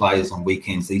imagine these players on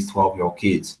weekends, these 12-year-old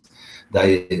kids,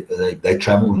 they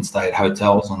travel and stay at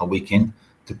hotels on the weekend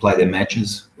to play their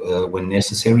matches when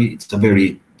necessary. It's a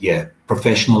very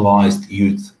professionalized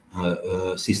youth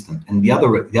system. And the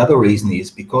other reason is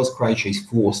because Croatia is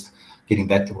forced, getting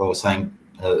back to what I was saying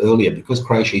earlier, because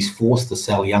Croatia is forced to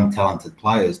sell young talented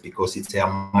players because it's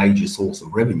our major source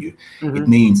of revenue. It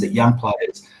means that young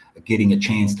players are getting a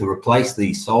chance to replace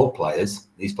these sold players,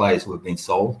 these players who have been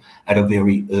sold, at a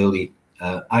very early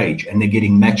age, and they're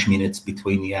getting match minutes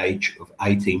between the age of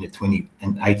 18 and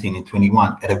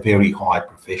 21 at a very high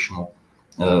professional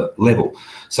level.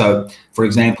 So, for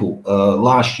example,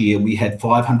 last year we had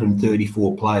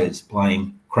 534 players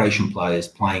playing, Croatian players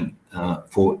playing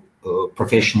for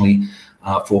professionally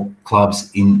for clubs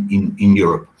in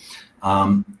Europe.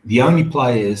 The only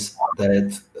players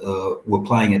that were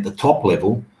playing at the top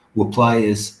level were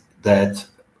players that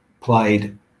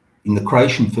played in the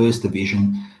Croatian First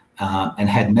Division and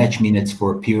had match minutes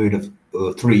for a period of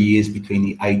 3 years between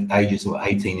the ages of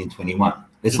 18 and 21.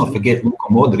 Let's not forget Luka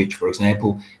Modric, for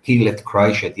example. He left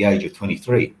Croatia at the age of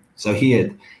 23. So he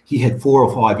had 4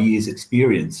 or 5 years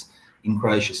experience in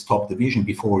Croatia's top division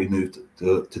before he moved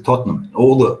to Tottenham.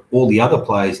 All the other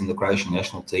players in the Croatian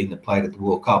national team that played at the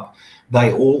World Cup,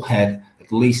 they all had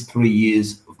at least 3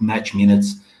 years of match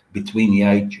minutes between the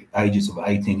ages of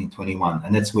 18 and 21.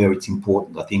 And that's where it's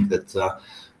important. I think that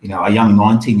you know, a young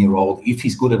 19-year-old, if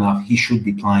he's good enough, he should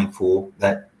be playing for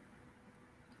that,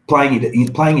 playing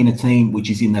in a team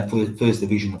which is in that first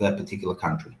division of that particular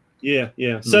country. Yeah.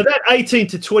 So that 18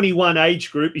 to 21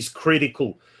 age group is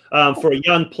critical for a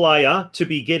young player to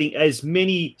be getting as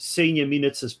many senior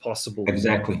minutes as possible.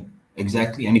 Exactly.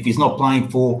 And if he's not playing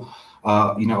for,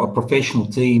 you know, a professional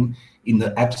team in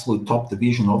the absolute top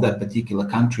division of that particular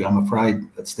country, I'm afraid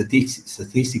that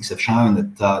statistics have shown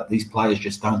that these players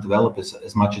just don't develop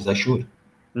as much as they should.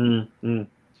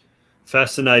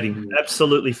 Fascinating.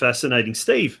 Absolutely fascinating.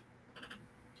 Steve?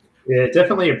 Yeah,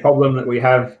 definitely a problem that we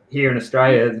have here in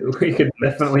Australia. We could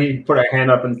definitely put our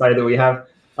hand up and say that we have.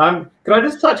 Could I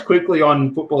just touch quickly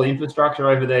on football infrastructure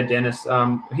over there, Dennis?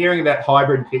 Hearing about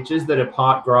hybrid pitches that are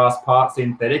part grass, part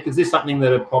synthetic, is this something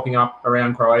that are popping up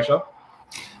around Croatia?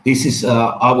 This is,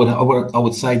 I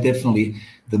would say, definitely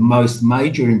the most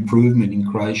major improvement in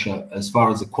Croatia as far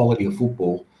as the quality of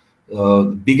football.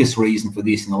 The biggest reason for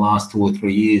this in the last 2 or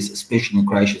 3 years, especially in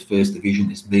Croatia's First Division,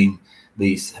 has been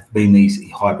these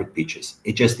hybrid pitches.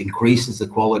 It just increases the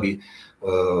quality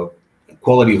of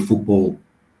football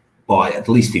by at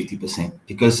least 50%.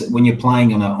 Because when you're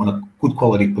playing on a good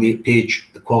quality pitch,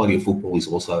 the quality of football is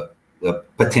also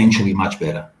potentially much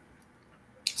better.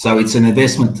 So it's an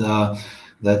investment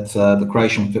that the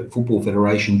Croatian Football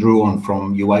Federation drew on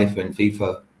from UEFA and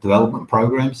FIFA development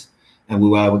programs, and we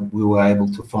were able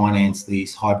to finance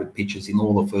these hybrid pitches in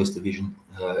all the First Division,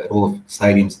 at all the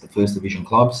stadiums, the First Division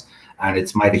clubs, and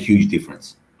it's made a huge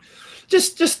difference.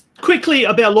 Just quickly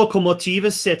about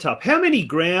Lokomotiva's setup. How many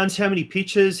grounds, how many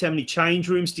pitches, how many change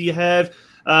rooms do you have?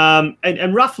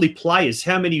 And roughly players,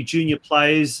 how many junior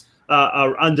players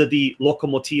are under the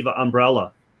Lokomotiva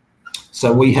umbrella?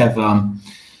 So we have,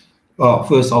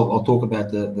 first I'll talk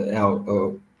about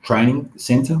our training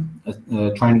centre.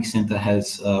 Training centre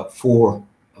has 4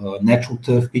 natural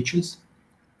turf pitches,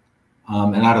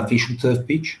 an artificial turf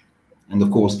pitch, and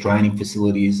of course training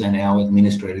facilities and our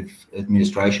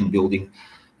administration building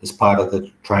as part of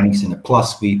the training centre.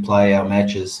 Plus we play our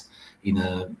matches in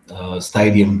a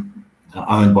stadium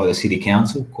owned by the city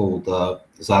council called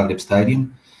Zagreb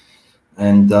Stadium.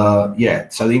 And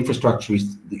so the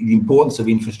importance of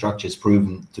infrastructure is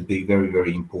proven to be very,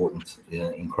 very important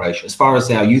in Croatia. As far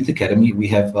as our youth academy, we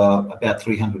have about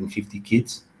 350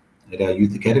 kids at our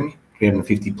youth academy,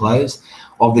 350 players.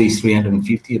 Of these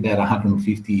 350, about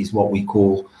 150 is what we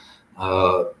call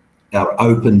our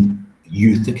open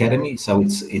youth academy. So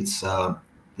it's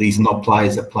these are not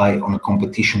players that play on a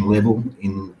competition level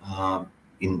in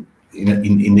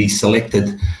these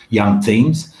selected young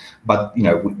teams. But you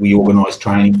know, we organise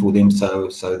training for them, so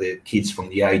they're kids from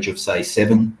the age of say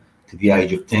 7 to the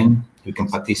age of 10 who can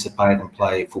participate and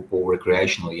play football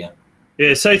recreationally.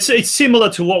 Yeah, so it's similar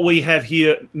to what we have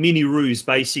here, mini roos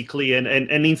basically, and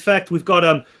in fact we've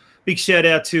got big shout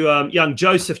out to young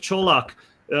Joseph Cholak,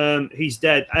 his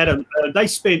dad, Adam, they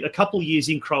spent a couple of years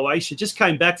in Croatia, just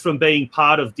came back from being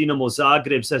part of Dinamo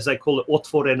Zagreb's, as they call it,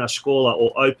 Otvorena Škola,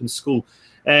 or open school.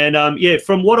 And yeah,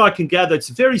 from what I can gather, it's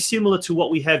very similar to what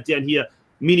we have down here.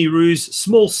 Mini roos,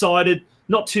 small-sided,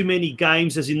 not too many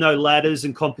games, as in no ladders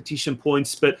and competition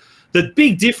points. But the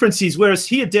big difference is, whereas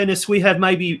here, Dennis, we have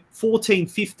maybe 14,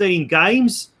 15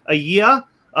 games a year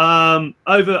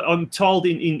over, I'm told,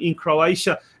 in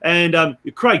Croatia. And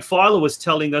Craig Filer was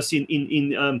telling us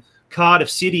in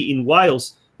Cardiff City in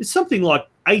Wales, it's something like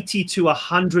 80 to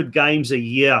 100 games a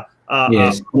year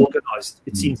yes. organised.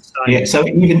 It's insane. Yeah, so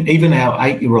even our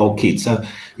 8-year-old kids. So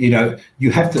you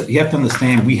have to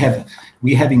understand, we have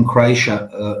in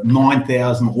Croatia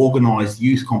 9,000 organised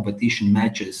youth competition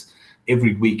matches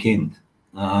every weekend.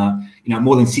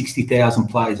 More than 60,000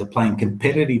 players are playing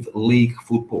competitive league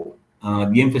football.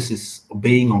 The emphasis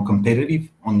being on competitive,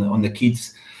 on the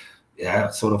kids,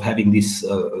 sort of having this,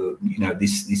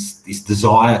 this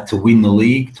desire to win the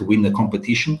league, to win the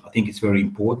competition. I think it's very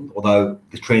important. Although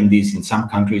the trend is, in some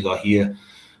countries, I hear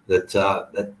that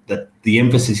that the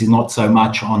emphasis is not so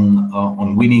much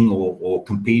on winning or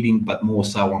competing, but more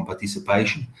so on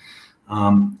participation.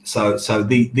 So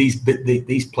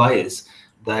these players,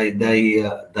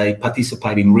 they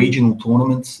participate in regional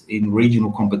tournaments, in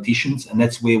regional competitions, and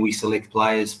that's where we select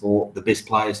players, for the best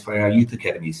players for our youth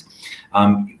academies.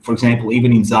 For example,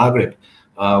 even in Zagreb,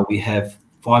 we have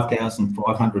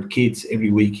 5,500 kids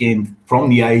every weekend from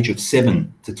the age of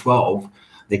 7 to 12.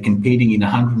 They're competing in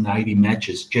 180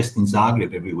 matches just in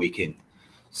Zagreb every weekend.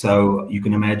 So you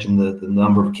can imagine the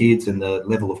number of kids and the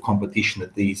level of competition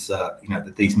that these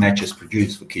matches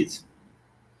produce for kids.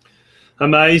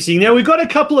 Amazing. Now, we've got a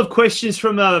couple of questions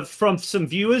from some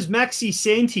viewers. Maxi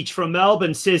Santich from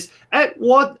Melbourne says, at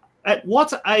what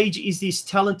age is this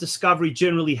talent discovery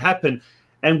generally happen,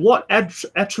 and what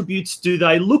attributes do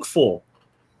they look for?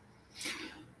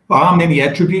 Many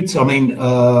attributes. I mean,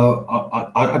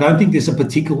 I don't think there's a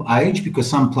particular age, because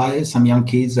some players, some young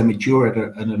kids, are mature at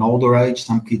an older age,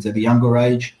 some kids at a younger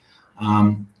age.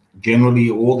 Generally,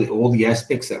 all the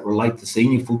aspects that relate to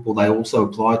senior football, they also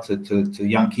apply to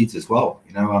young kids as well.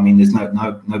 I mean, there's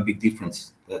no big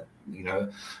difference. That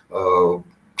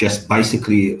just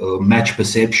basically match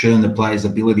perception, the player's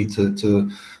ability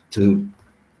to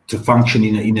function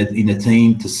in a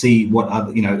team, to see what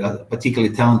other, a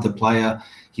particularly talented player,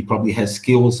 he probably has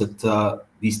skills that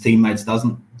his teammates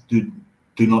do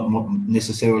not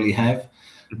necessarily have.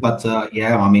 But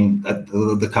yeah, I mean,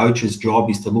 the coach's job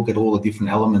is to look at all the different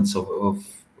elements of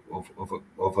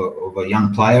a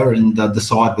young player and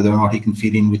decide whether or not he can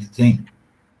fit in with the team.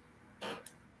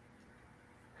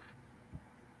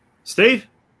 Steve?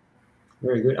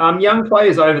 Very good. Young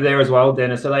players over there as well,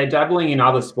 Dennis, are they dabbling in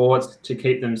other sports to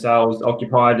keep themselves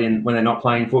occupied when they're not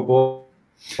playing football?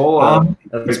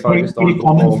 It's pretty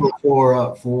common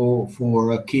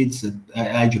for kids at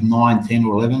the age of 9, 10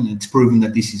 or 11. It's proven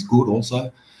that this is good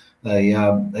also. They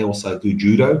also do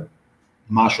judo,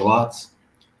 martial arts,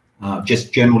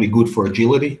 just generally good for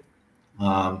agility,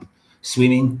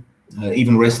 swimming,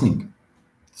 even wrestling.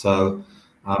 So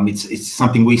it's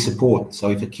something we support. So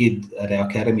if a kid at our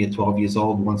academy at 12 years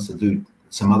old wants to do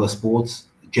some other sports,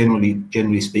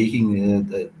 generally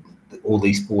speaking, all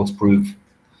these sports prove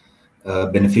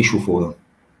beneficial for them.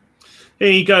 There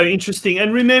you go. Interesting.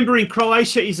 And remembering,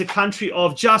 Croatia is a country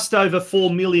of just over 4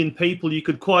 million people. You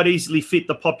could quite easily fit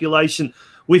the population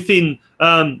within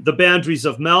the boundaries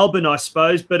of Melbourne, I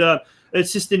suppose. But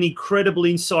it's just an incredible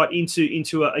insight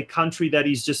into a country that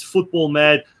is just football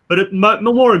mad, but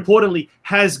more importantly,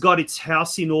 has got its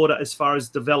house in order as far as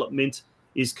development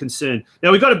is concerned.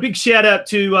 Now, we've got a big shout out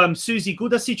to Susie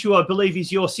Gudasic, who I believe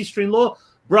is your sister-in-law.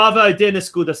 Bravo,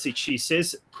 Dennis Gudasic, she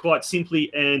says, quite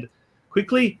simply and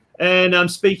quickly. And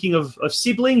speaking of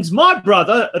siblings, my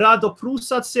brother, Rado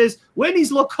Prusat, says, when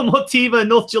is Lokomotiva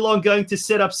North Geelong going to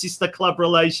set up sister club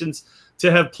relations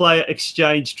to have player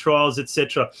exchange trials,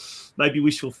 etc.? Maybe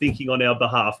wishful thinking on our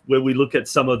behalf, where we look at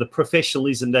some of the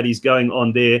professionalism that is going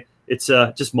on there. It's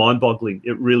just mind-boggling.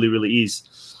 It really, really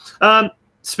is.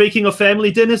 Speaking of family,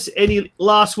 Dennis, any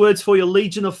last words for your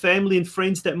legion of family and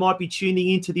friends that might be tuning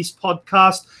into this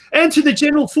podcast, and to the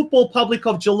general football public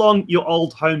of Geelong, your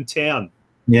old hometown?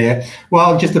 Yeah,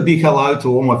 well, just a big hello to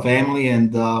all my family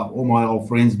and all my old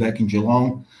friends back in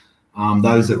Geelong.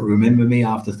 Those that remember me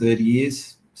after 30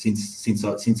 years since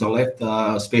I left.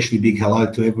 Especially big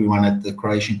hello to everyone at the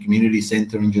Croatian Community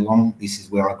Centre in Geelong. This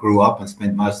is where I grew up and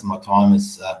spent most of my time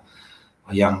as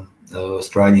a young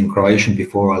Australian Croatian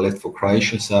before I left for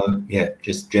Croatia. So yeah,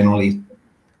 just generally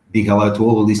big hello to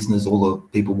all the listeners, all the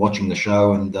people watching the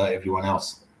show, and everyone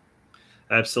else.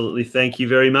 Absolutely. Thank you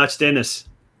very much, Dennis.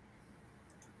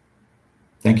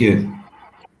 Thank you.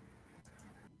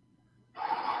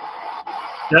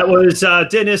 That was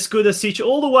Dennis Gudasic,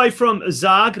 all the way from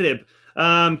Zagreb,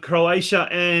 Croatia.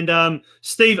 And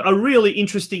Steve, a really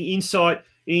interesting insight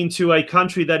into a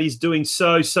country that is doing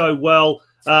so well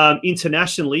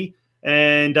internationally.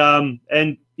 And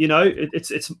you know,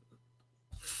 it's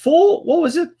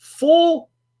four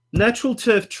natural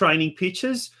turf training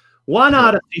pitches, one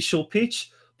artificial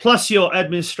pitch, plus your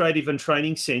administrative and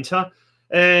training centre.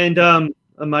 And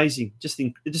amazing, just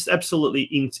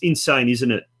absolutely insane,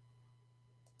 isn't it?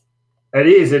 It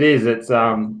is. It's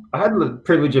I had the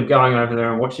privilege of going over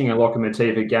there and watching a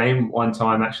Lokomotiva game one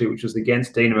time, actually, which was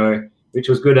against Dinamo, which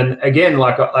was good. And again,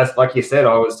 like you said,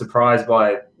 I was surprised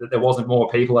by that there wasn't more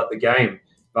people at the game.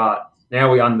 But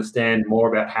now we understand more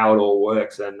about how it all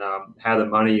works and how the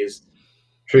money is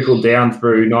trickled down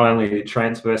through not only the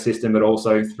transfer system, but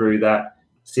also through that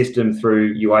system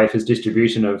through UEFA's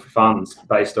distribution of funds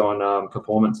based on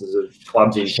performances of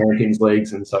clubs in Champions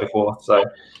Leagues and so forth. So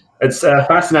it's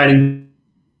fascinating,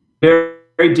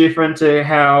 very different to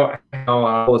how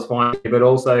I was finding, but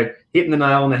also hitting the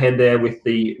nail on the head there with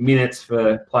the minutes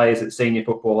for players at senior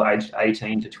football aged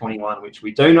 18 to 21, which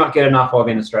we do not get enough of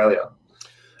in Australia.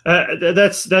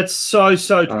 That's so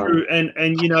true,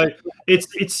 and you know,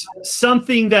 it's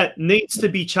something that needs to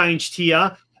be changed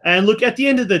here. And look, at the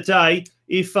end of the day,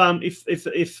 if a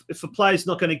player's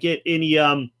not going to get any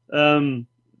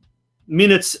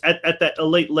minutes at that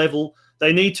elite level,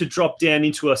 they need to drop down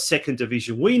into a second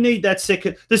division. We need that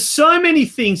second. There's so many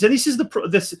things, and this is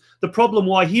the problem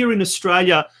why here in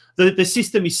Australia the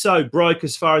system is so broke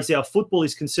as far as our football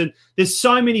is concerned. There's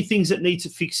so many things that need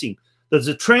fixing. There's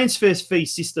a transfer fee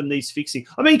system needs fixing.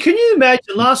 I mean, can you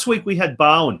imagine? Last week we had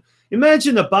Bowen.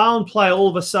 Imagine a Bowen player all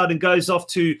of a sudden goes off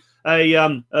to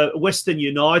a Western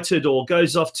United or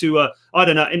goes off to I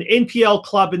don't know, an NPL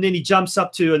club, and then he jumps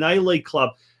up to an A-League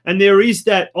club. And there is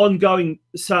that ongoing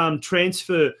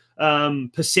transfer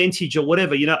percentage or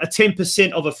whatever, you know, a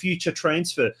 10% of a future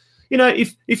transfer. You know,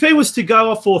 if he was to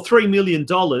go off for $3 million,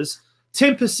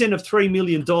 10% of $3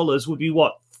 million would be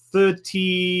what?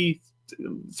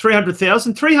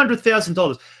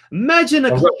 $300,000. Imagine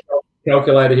a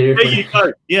calculator here. There you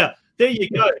go. Yeah, there you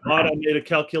go. I don't need a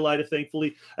calculator,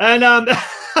 thankfully. And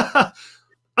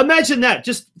imagine that,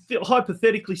 just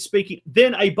hypothetically speaking,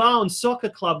 then a Bowen soccer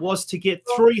club was to get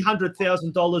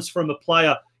 $300,000 from a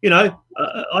player, you know,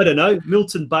 I don't know,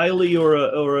 Milton Bailey or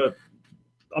a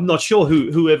I'm not sure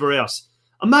whoever else.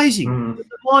 Amazing. The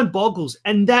mind boggles.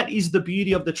 And that is the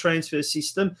beauty of the transfer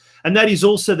system. And that is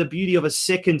also the beauty of a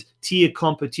second tier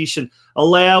competition,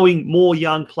 allowing more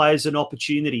young players an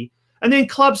opportunity. And then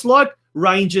clubs like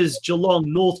Rangers,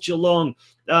 Geelong, North Geelong,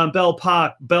 Bell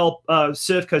Park,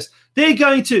 Surf Coast, they're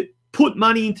going to put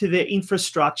money into their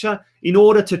infrastructure in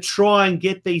order to try and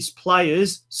get these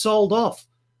players sold off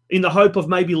in the hope of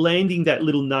maybe landing that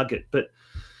little nugget. But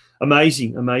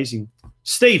amazing, amazing.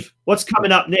 Steve, what's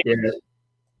coming up next? Yeah,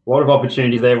 a lot of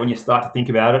opportunities there when you start to think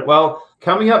about it. Well,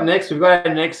 coming up next, we've got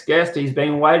our next guest. He's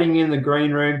been waiting in the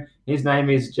green room. His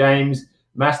name is James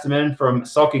Masterman from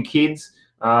Soccer Kids.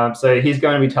 So he's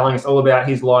going to be telling us all about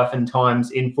his life and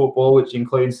times in football, which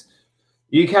includes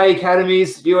UK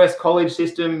academies, US college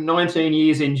system, 19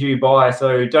 years in Dubai.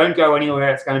 So don't go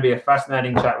anywhere. It's going to be a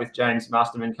fascinating chat with James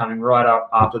Masterman coming right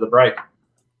up after the break.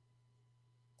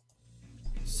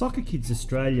 Soccer Kids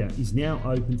Australia is now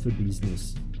open for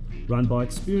business. Run by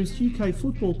experienced UK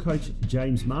football coach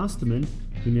James Masterman,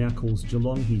 who now calls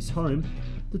Geelong his home,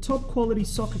 the top quality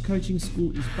soccer coaching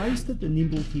school is based at the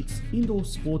Nimble Hits Indoor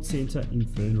Sports Centre in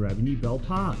Ferner Avenue, Bell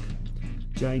Park.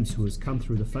 James, who has come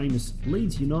through the famous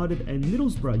Leeds United and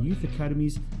Middlesbrough youth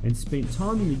academies and spent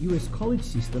time in the US college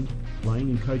system playing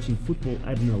and coaching football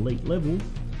at an elite level,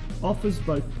 offers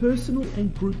both personal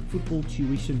and group football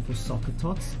tuition for soccer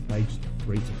tots aged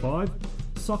 3 to 5,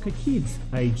 soccer kids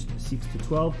aged 6 to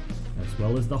 12, as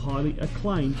well as the highly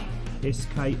acclaimed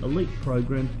SK Elite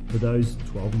program for those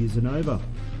 12 years and over.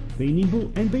 Be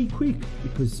nimble and be quick,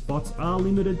 because spots are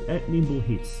limited at Nimble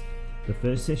Hits. The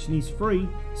first session is free,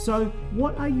 so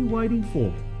what are you waiting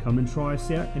for? Come and try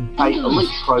us out and elite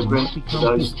program for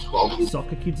those 12 years.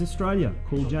 Soccer Kids Australia.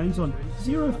 Call James on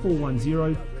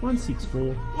 0410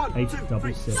 164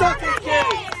 877. Soccer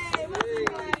Kids!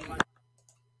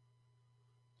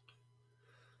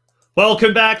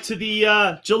 Welcome back to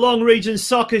the Geelong Region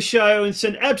Soccer Show. It's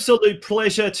an absolute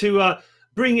pleasure to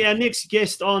bring our next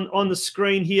guest on the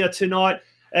screen here tonight.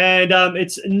 And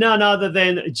it's none other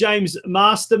than James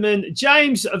Masterman.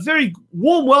 James, a very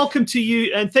warm welcome to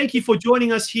you, and thank you for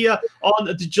joining us here on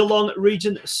the Geelong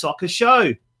Region Soccer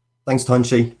Show. Thanks,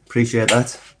 Tonci. Appreciate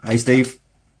that. Hey, Steve.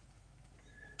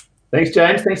 Thanks,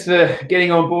 James. Thanks for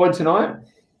getting on board tonight.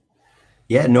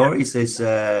 Yeah, no worries. There's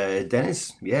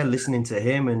Dennis. Yeah, listening to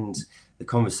him and the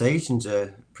conversations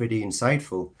are pretty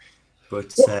insightful.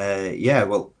 But yeah,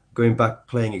 well, going back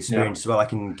playing experience as well, I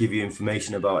can give you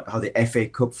information about how the FA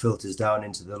Cup filters down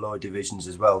into the lower divisions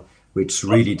as well, which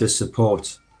really does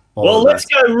support all well, of let's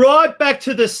that. go right back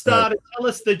to the start and tell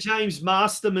us the James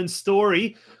Masterman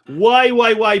story.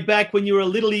 Way back when you were a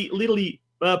little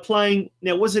playing.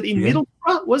 Now, was it in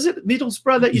Middlesbrough? Was it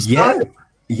Middlesbrough that you started?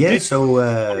 Yeah. So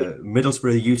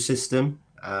Middlesbrough youth system,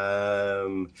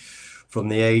 from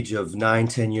the age of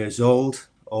 9-10 years old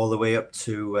all the way up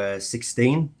to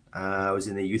 16. I was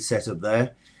in the youth setup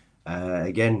there.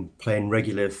 Again, playing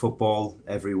regular football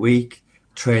every week,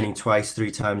 training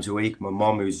 2-3 times a week. My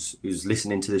mom, who's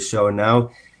listening to the show now,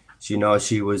 she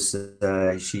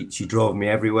drove me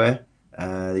everywhere.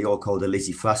 They all called her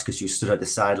Lizzie Flask because she stood at the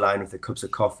sideline with the cups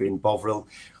of coffee in Bovril,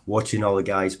 watching all the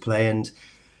guys play. And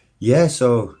yeah,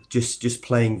 so just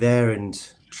playing there and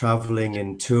traveling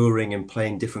and touring and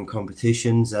playing different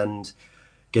competitions and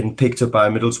getting picked up by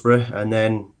Middlesbrough, and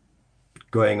then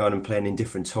going on and playing in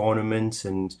different tournaments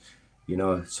and, you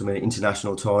know, so many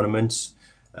international tournaments,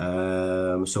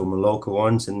 some of my local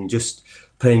ones, and just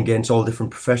playing against all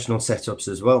different professional setups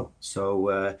as well.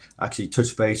 So actually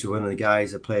touched base with one of the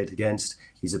guys I played against.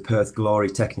 He's a Perth Glory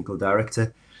technical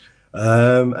director.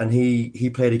 And he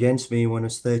played against me when I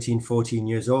was 13, 14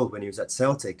 years old when he was at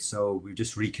Celtic. So we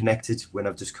just reconnected when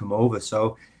I've just come over.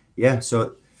 So yeah,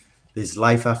 so there's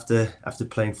life after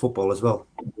playing football as well.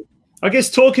 I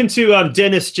guess talking to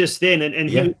Dennis just then, and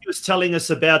he was telling us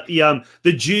about the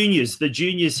juniors,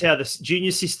 how the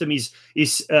junior system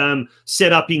is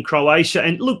set up in Croatia.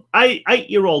 And look,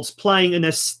 eight-year-olds playing an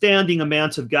astounding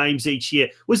amount of games each year.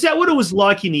 Was that what it was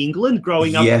like in England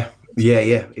growing up? Yeah,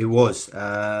 it was.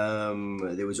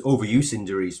 There was overuse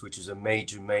injuries, which was a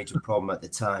major problem at the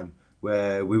time,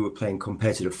 where we were playing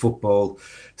competitive football,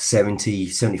 70,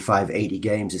 75, 80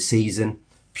 games a season,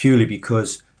 purely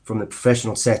because from the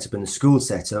professional setup and the school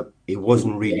setup, it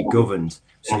wasn't really governed.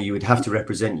 So you would have to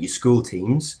represent your school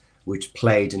teams, which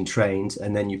played and trained,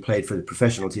 and then you played for the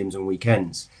professional teams on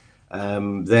weekends.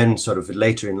 Then sort of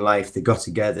later in life, they got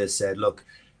together, said, look,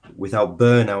 without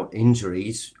burnout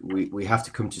injuries, we have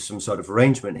to come to some sort of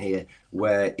arrangement here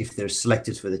where if they're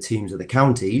selected for the teams of the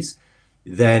counties,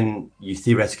 then you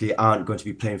theoretically aren't going to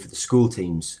be playing for the school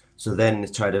teams. So then they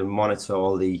try to monitor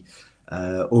all the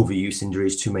overuse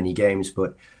injuries, too many games.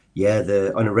 But yeah,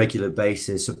 on a regular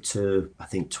basis up to, I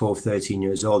think, 12, 13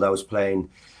 years old, I was playing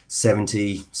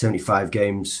 70, 75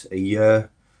 games a year,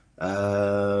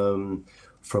 from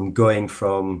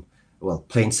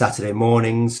playing Saturday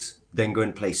mornings, then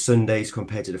going to play Sundays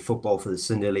compared to the football for the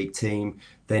Sunday League team,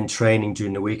 then training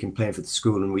during the week and playing for the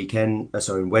school on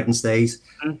Wednesdays.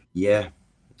 Mm-hmm. Yeah.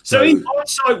 So in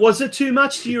hindsight, was it too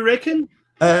much, do you reckon?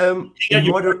 In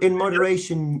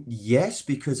moderation, yes,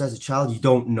 because as a child, you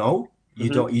don't know.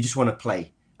 You just want to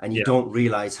play, and you don't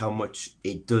realize how much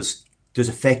it does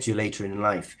affect you later in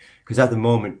life. Because at the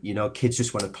moment, you know, kids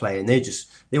just want to play, and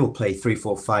they will play 3,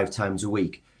 4, 5 times a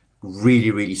week.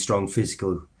 Really, really strong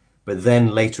physical. But then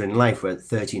later in life, we're at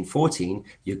 13, 14,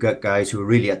 you've got guys who are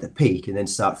really at the peak and then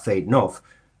start fading off.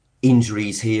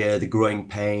 Injuries here, the growing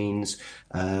pains,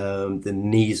 the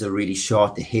knees are really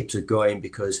short, the hips are going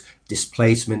because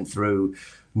displacement through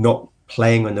not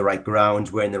playing on the right ground,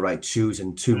 wearing the right shoes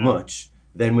and too much.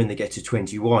 Then when they get to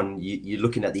 21, you're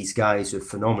looking at these guys who are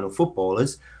phenomenal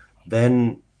footballers.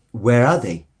 Then where are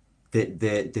they?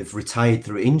 They've retired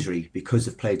through injury because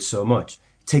they've played so much.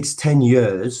 It takes 10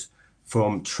 years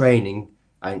from training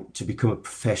and to become a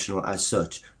professional as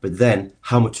such. But then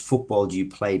how much football do you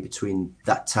play between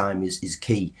that time is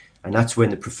key. And that's when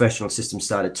the professional system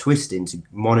started twisting to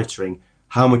monitoring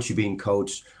how much you're being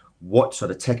coached, what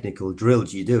sort of technical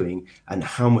drills you're doing, and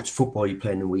how much football you're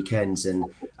playing on weekends, and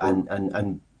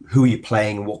who you're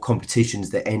playing and what competitions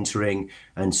they're entering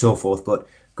and so forth. But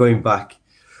going back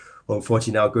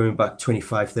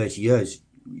 25, 30 years,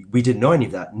 we didn't know any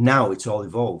of that. Now it's all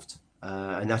evolved.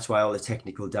 And that's why all the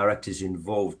technical directors are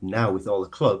involved now with all the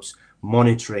clubs,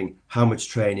 monitoring how much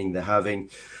training they're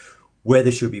having, where they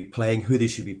should be playing, who they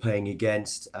should be playing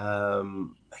against.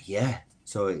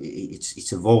 So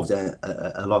it's evolved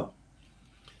a lot.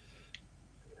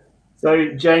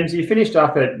 So, James, you finished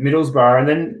up at Middlesbrough, and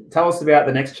then tell us about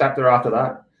the next chapter after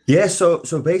that. Yeah, so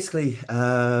basically,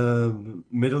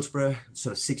 Middlesbrough,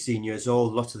 sort of 16 years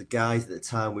old. Lots of the guys at the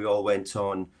time, we all went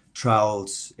on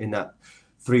trials in that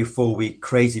 3 or 4 week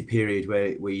crazy period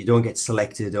where you don't get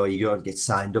selected or you don't get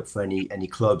signed up for any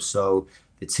clubs. So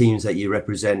the teams that you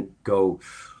represent go,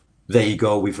 there you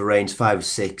go, we've arranged 5 or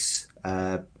 6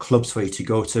 clubs for you to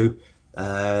go to.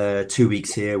 2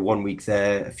 weeks here, 1 week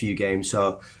there, a few games.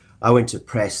 So I went to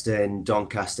Preston,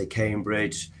 Doncaster,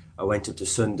 Cambridge. I went up to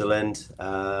Sunderland.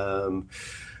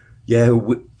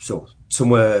 So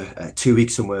somewhere 2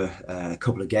 weeks, somewhere a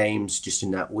couple of games just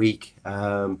in that week.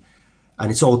 And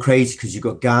it's all crazy because you've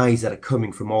got guys that are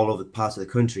coming from all over the parts of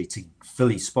the country to fill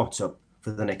these spots up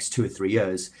for the next 2 or 3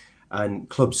 years. And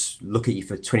clubs look at you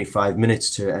for 25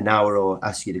 minutes to an hour or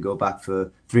ask you to go back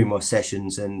for 3 more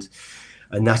sessions. And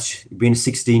that's, being a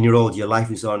 16-year-old, your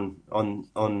life is on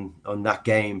that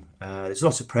game. There's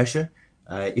lots of pressure.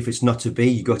 If it's not to be,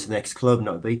 you go to the next club,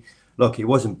 not to be. Look, it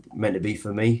wasn't meant to be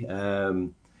for me.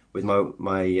 With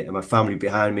my family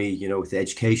behind me, you know, with the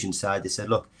education side, they said,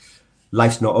 look,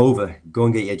 life's not over. Go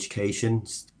and get your education.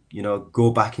 You know,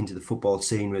 go back into the football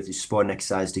scene with your sport and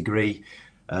exercise degree.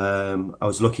 I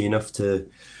was lucky enough to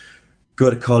go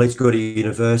to college, go to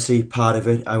university. Part of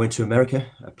it, I went to America.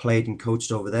 I played and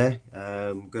coached over there.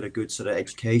 Got a good sort of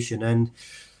education, and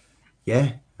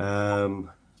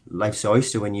life's an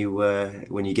oyster when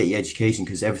you get your education,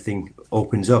 because everything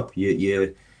opens up.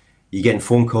 You're getting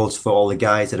phone calls for all the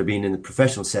guys that have been in the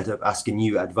professional setup asking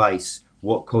you advice,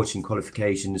 what coaching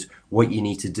qualifications, what you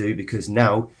need to do, because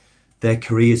now their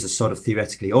careers are sort of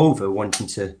theoretically over, wanting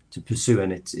to pursue,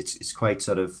 and it's quite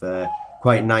sort of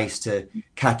quite nice to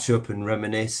catch up and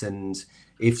reminisce and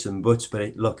ifs and buts.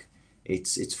 But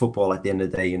it's football at the end of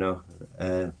the day, you know.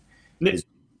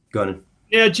 Go on.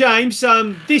 Now, James,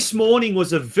 this morning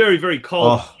was a very, very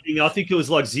cold morning. I think it was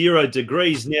like 0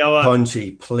 degrees. Now,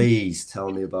 Tonci, please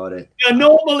tell me about it.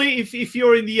 Normally, if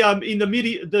you're in the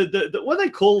what they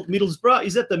call Middlesbrough,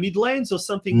 is that the Midlands or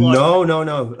something like? No.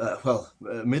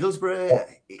 Middlesbrough,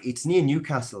 it's near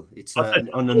Newcastle. It's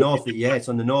on the north. Yeah, it's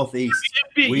on the northeast.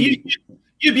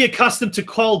 You'd be accustomed to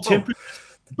cold temperatures.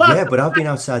 But I've been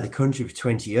outside the country for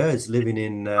 20 years, living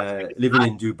in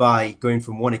Dubai, going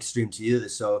from one extreme to the other.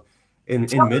 So in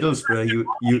Middlesbrough,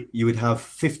 you would have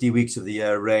 50 weeks of the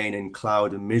year rain and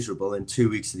cloud and miserable, and 2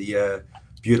 weeks of the year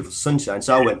beautiful sunshine.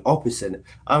 So I went opposite.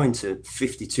 I went to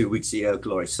 52 weeks of the year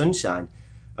glorious sunshine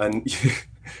and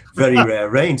very rare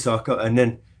rain. And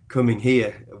then coming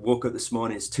here, I woke up this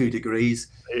morning, it's 2 degrees.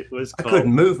 It was cold. I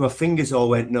couldn't move. My fingers all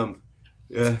went numb.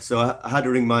 Yeah, so I had to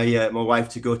ring my wife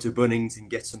to go to Bunnings and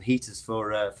get some heaters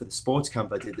for the sports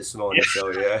camp I did this morning.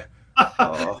 So yeah.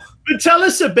 But tell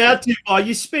us about Dubai.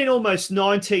 You spent almost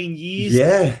 19 years.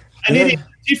 Yeah. And it is a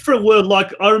different world.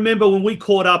 Like, I remember when we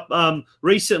caught up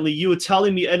recently, you were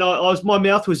telling me, and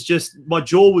my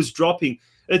jaw was dropping.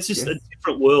 It's just a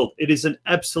different world. It is an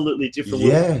absolutely different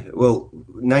world. Yeah. Well,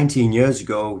 19 years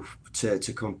ago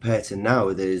to compare to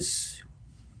now, there's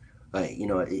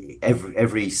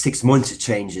every 6 months it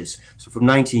changes. So from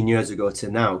 19 years ago to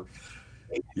now,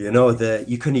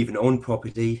 you couldn't even own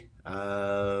property.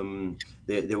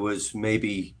 There was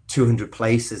maybe 200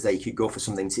 places that you could go for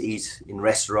something to eat in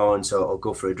restaurants or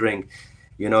go for a drink.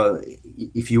 You know,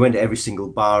 if you went to every single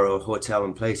bar or hotel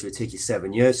and place, it would take you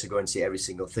 7 years to go and see every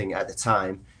single thing at the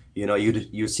time. You know,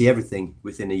 you'd see everything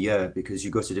within a year because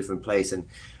you go to a different place. And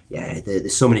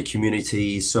there's so many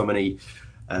communities, so many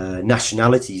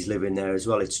nationalities living there as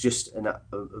well. It's just an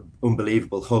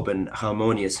unbelievable hub, and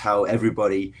harmonious how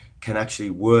everybody can actually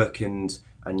work and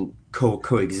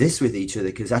coexist with each other,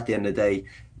 because at the end of the day,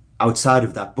 outside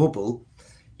of that bubble,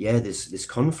 there's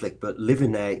conflict, but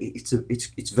living there,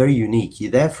 it's very unique.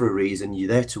 You're there for a reason. You're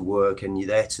there to work, and you're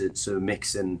there to sort of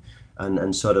mix and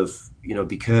sort of, you know,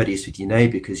 be courteous with your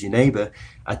neighbor, because your neighbor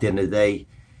at the end of the day,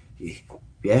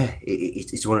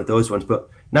 it's one of those ones. But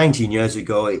 19 years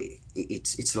ago,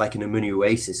 it's like in a mini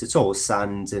oasis. It's all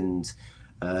sand, and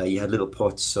you had little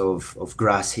pots of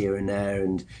grass here and there,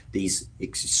 and these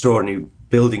extraordinary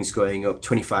buildings going up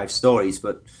 25 stories.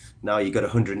 But now you got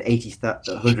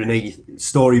 180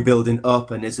 story building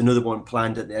up, and there's another one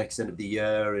planned at the next end of the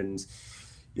year. And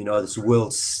you know, this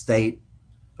world state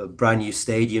brand new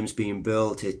stadiums being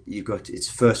built. It's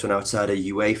the first one outside of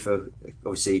UEFA.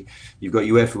 Obviously, you've got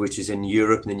UEFA, which is in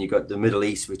Europe, and then you've got the Middle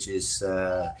East, which is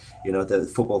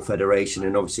the Football Federation,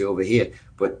 and obviously over here.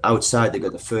 But outside, they've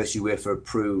got the first UEFA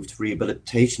approved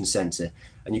rehabilitation centre,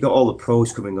 and you've got all the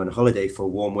pros coming on holiday for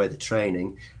warm weather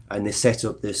training, and they set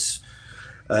up this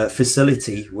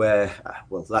facility where,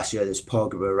 last year there's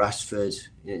Pogba, Rashford,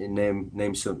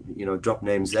 name some, drop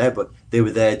names there, but they were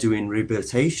there doing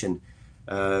rehabilitation.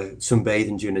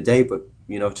 Sunbathing during the day, but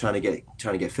trying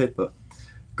to get fit. But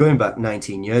going back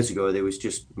 19 years ago, there was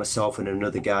just myself and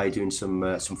another guy doing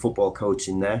some football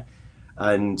coaching there,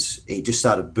 and it just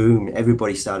started booming.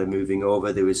 Everybody started moving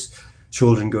over. There was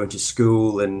children going to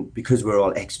school, and because we're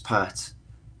all expat,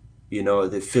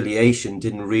 the affiliation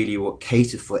didn't really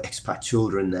cater for expat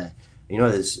children there. You know,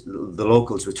 the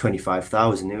locals were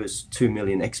 25,000. There was 2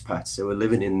 million expats that were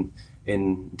living in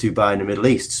Dubai in the Middle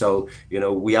East. So, you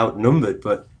know, we outnumbered,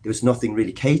 but there was nothing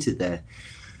really catered there.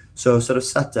 So I sort of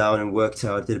sat down and worked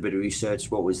out, did a bit of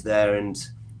research, what was there, and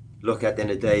look, at the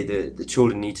end of the day, the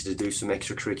children needed to do some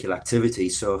extracurricular activity.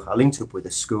 So I linked up with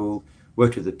the school,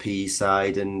 worked with the PE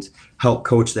side, and helped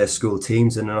coach their school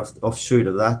teams. And offshoot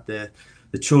of that,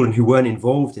 the children who weren't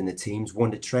involved in the teams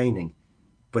wanted training.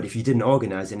 But if you didn't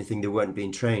organise anything, they weren't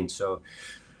being trained. So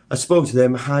I spoke to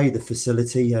them, hired the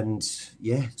facility, and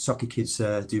yeah, Soccer Kids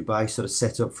Dubai sort of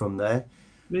set up from there.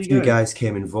 A few guys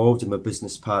came involved, and my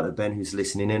business partner Ben, who's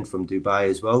listening in from Dubai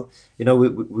as well. You know,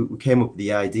 we came up with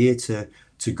the idea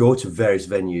to go to various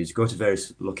venues, go to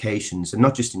various locations, and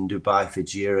not just in Dubai,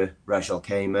 Fujairah, Ras Al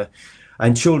Khaimah,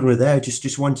 and children were there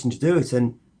just wanting to do it.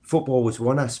 And football was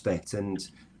one aspect, and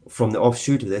from the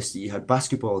offshoot of this, you had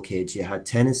basketball kids, you had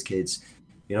tennis kids.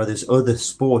 You know, there's other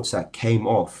sports that came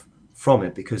off from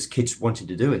it because kids wanted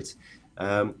to do it.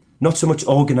 Not so much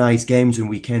organised games and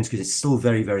weekends because it's still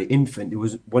very, very infant.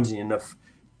 There wasn't enough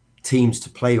teams to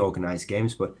play organised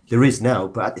games, but there is now.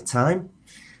 But at the time,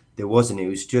 there wasn't. It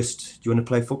was just, do you want to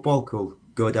play football? Cool.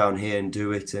 Go down here and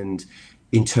do it, and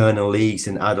internal leagues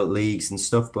and adult leagues and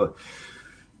stuff. But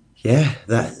yeah,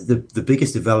 the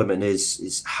biggest development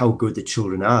is how good the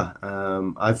children are.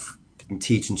 I've been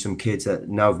teaching some kids that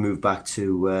now have moved back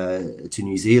to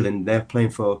New Zealand. They're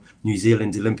playing for New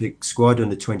Zealand Olympic squad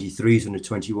under 23s, under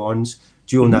 21s,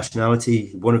 dual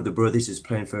nationality. One of the brothers is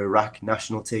playing for Iraq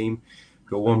national team.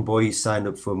 Got one boy who signed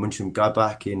up for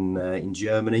Mönchengladbach in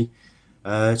Germany.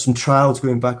 Some trials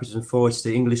going backwards and forwards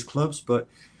to English clubs, but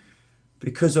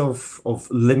because of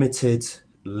limited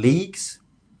leagues,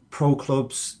 pro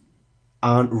clubs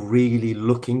aren't really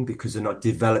looking because they're not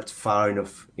developed far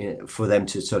enough for them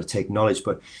to sort of take knowledge.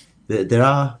 But there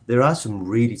are some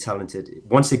really talented.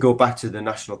 Once they go back to the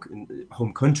national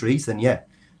home countries, then yeah,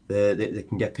 they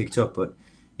can get picked up. But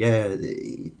yeah,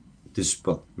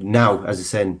 now, as I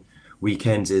said,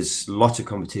 weekends is lots of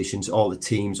competitions, all the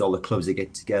teams, all the clubs that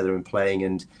get together and playing,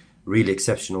 and really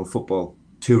exceptional football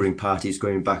touring parties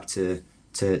going back to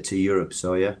Europe.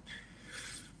 So yeah.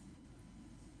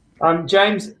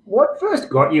 James, what first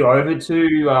got you over to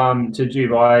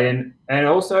Dubai, and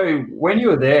also when you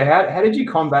were there, how did you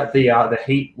combat the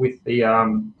heat with the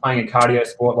playing a cardio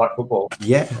sport like football?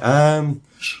 Yeah,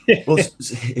 well,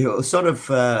 it was sort of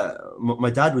my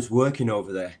dad was working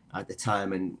over there at the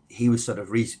time, and he was sort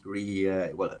of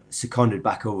seconded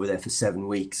back over there for 7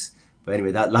 weeks. But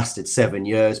anyway, that lasted 7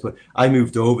 years. But I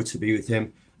moved over to be with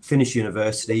him, finished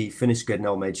university, finished getting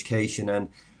all my education, and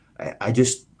I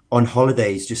just, on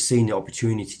holidays, just seeing the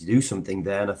opportunity to do something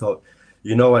there. And I thought,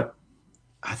 you know what,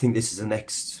 I think this is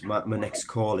my next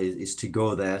call is to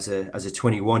go there as a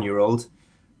 21-year-old,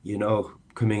 you know,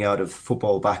 coming out of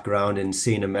football background and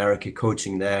seeing America,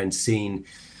 coaching there and seeing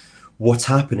what's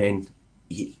happening.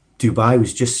 Dubai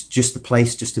was just the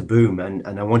place, just a boom,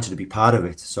 and I wanted to be part of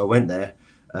it. So I went there,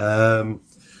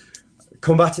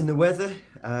 combating the weather,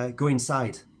 go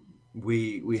inside.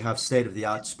 We have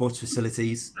state-of-the-art sports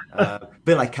facilities. A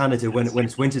bit like Canada, when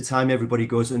it's winter time, everybody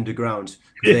goes underground.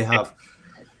 They have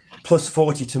plus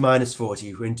 40 to minus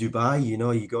 40. In Dubai, you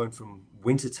know, you're going from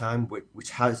winter time, which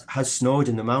has snowed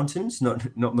in the mountains.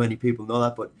 Not many people know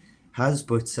that, but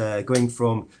going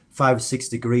from 5 or 6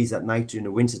 degrees at night during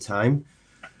the winter time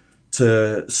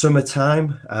to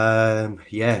summertime,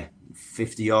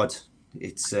 50 odd.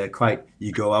 It's quite.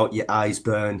 You go out, your eyes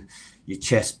burn. Your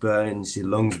chest burns, your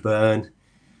lungs burn.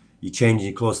 You change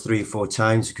your clothes 3 or 4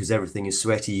 times because everything is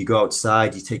sweaty. You go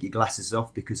outside, you take your glasses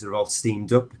off because they're all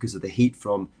steamed up because of the heat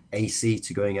from AC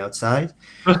to going outside.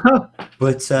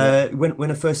 But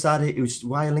when I first started, it was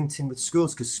why I linked in with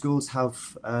schools, because schools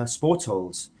have sports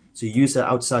halls. So you use that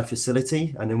outside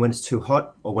facility, and then when it's too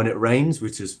hot or when it rains,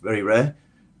 which is very rare,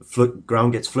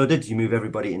 ground gets flooded, you move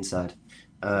everybody inside.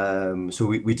 So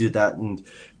we did that, and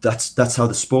that's how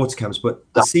the sports camps. But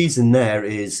the season there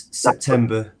is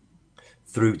September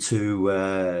through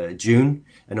to June,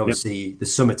 and obviously the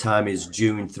summertime is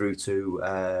June through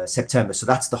to September. So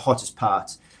that's the hottest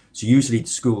part. So usually the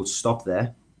schools stop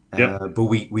there, but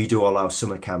we do all our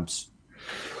summer camps.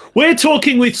 We're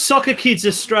talking with Soccer Kids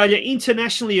Australia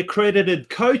internationally accredited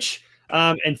coach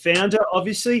and founder,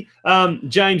 obviously,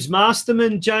 James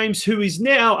Masterman. James, who is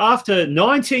now, after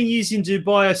 19 years in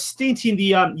Dubai, a stint in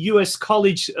the US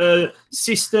college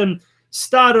system,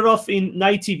 started off in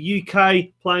native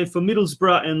UK, playing for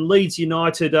Middlesbrough and Leeds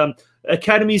United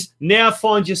academies. Now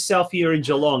find yourself here in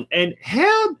Geelong. And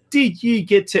how did you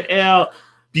get to our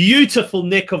beautiful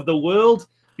neck of the world?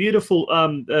 Beautiful.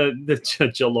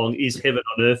 The Geelong is heaven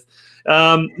on earth.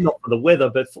 Not for the weather,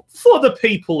 but for the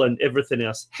people and everything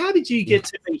else. How did you get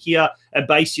to be here and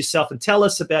base yourself? And tell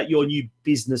us about your new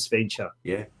business venture.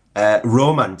 Yeah.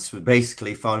 Romance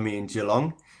basically found me in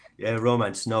Geelong. Yeah,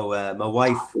 romance. No, my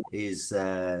wife is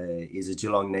a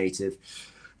Geelong native.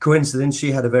 Coincidence,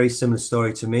 she had a very similar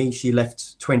story to me. She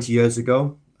left 20 years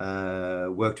ago,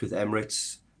 worked with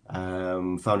Emirates,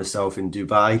 found herself in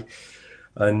Dubai.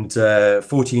 And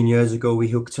 14 years ago, we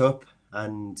hooked up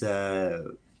and,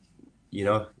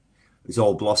 it's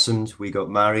all blossomed. We got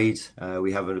married.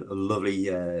 We have a lovely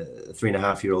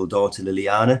 3.5-year-old daughter,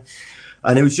 Liliana.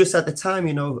 And it was just at the time,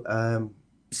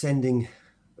 sending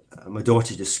my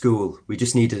daughter to school. We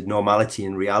just needed normality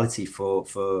and reality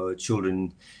for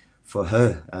children, for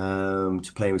her,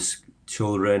 to play with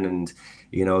children. And,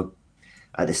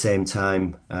 at the same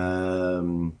time,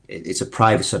 it's a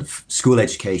private sort of school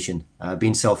education.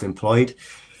 Being self-employed,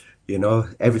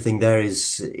 everything there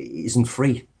isn't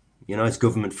free. It's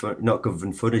not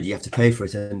government funded. You have to pay for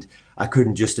it, and I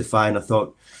couldn't justify. And I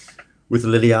thought, with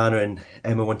Liliana and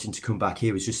Emma wanting to come back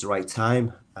here, was just the right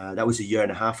time. That was 1.5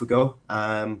 years ago.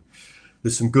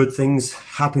 There's some good things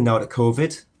happened out of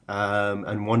COVID,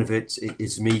 and one of it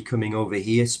is me coming over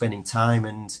here, spending time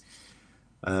and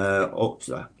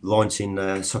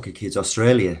launching Soccer Kids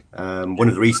Australia. One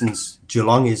of the reasons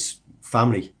Geelong is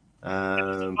family,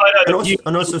 and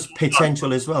also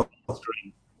potential as well.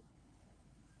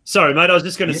 Sorry, mate. I was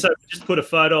just going to say, just put a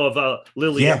photo of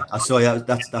Lily. Yeah, I saw. Yeah,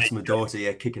 that's my daughter.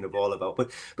 Yeah, kicking the ball about.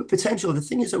 But potential. The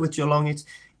thing is that with Geelong,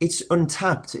 it's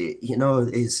untapped.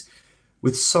 Is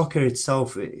with soccer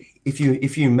itself. If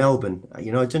you Melbourne,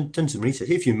 done some research.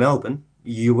 If you Melbourne,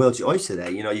 your world's your oyster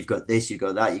there. You've got this, you've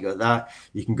got that, you got that.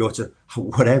 You can go to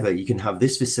whatever. You can have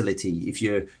this facility. If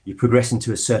you're progressing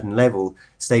to a certain level,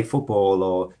 state football,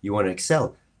 or you want to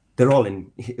excel, they're all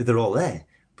there.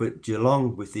 But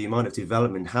Geelong, with the amount of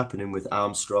development happening with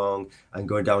Armstrong and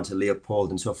going down to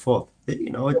Leopold and so forth,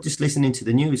 just listening to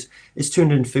the news, it's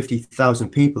 250,000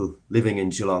 people living in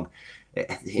Geelong.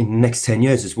 In the next 10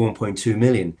 years, it's 1.2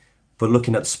 million. But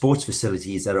looking at the sports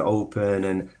facilities that are open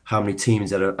and how many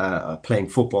teams that are playing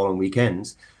football on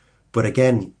weekends, but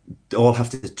again, they all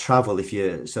have to travel. If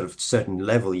you're sort of certain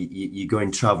level, you go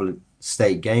and travel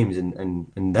state games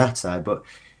and that side. But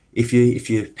if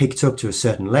you picked up to a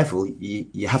certain level,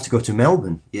 you have to go to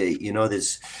Melbourne.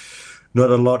 There's not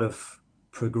a lot of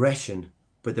progression,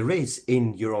 but there is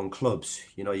in your own clubs.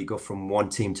 You go from one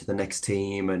team to the next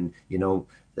team, and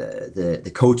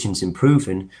the coaching's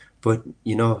improving. But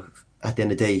at the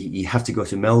end of the day, you have to go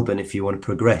to Melbourne if you want to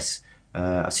progress.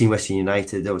 I've seen Western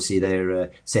United. Obviously,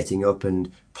 they're setting up and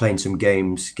playing some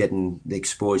games, getting the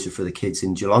exposure for the kids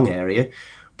in Geelong area.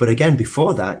 But again,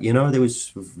 before that, there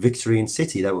was Victory and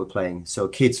City that were playing. So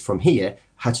kids from here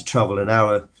had to travel an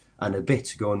hour and a bit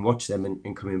to go and watch them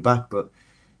and coming back. But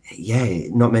yeah,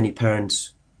 not many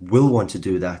parents will want to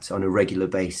do that on a regular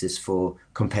basis for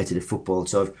competitive football.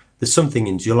 So there's something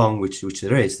in Geelong, which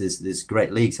there is. There's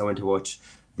great leagues. I went to watch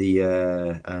the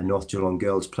North Geelong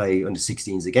girls play under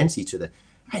 16s against each other.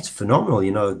 It's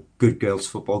phenomenal, good girls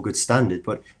football, good standard.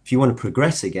 But if you want to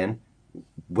progress again,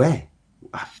 where?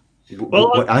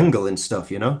 What angle and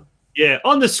stuff, Yeah,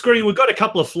 on the screen, we've got a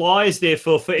couple of flyers there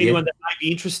for anyone that may be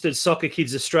interested. Soccer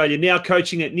Kids Australia, now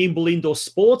coaching at Nimble Indoor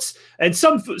Sports. And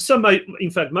some,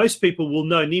 in fact, most people will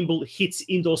know Nimble Hits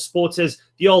Indoor Sports as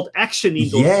the old Action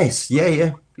Indoor. Yes,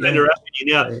 yeah. Now,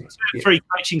 free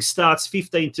coaching starts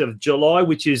 15th of July,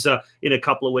 which is in a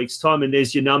couple of weeks' time. And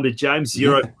there's your number, James,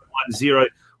 010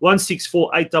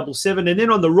 164 877. And then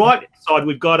on the right side,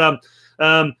 we've got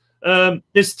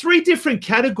there's 3 different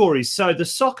categories. So the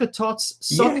Soccer Tots,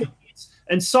 Soccer Kids,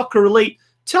 and Soccer Elite.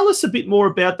 Tell us a bit more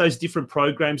about those different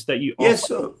programs that you offer.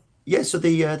 So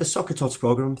the Soccer Tots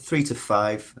program, 3 to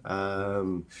 5.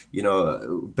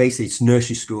 Basically it's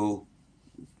nursery school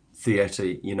theatre.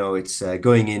 It's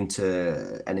going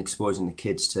into and exposing the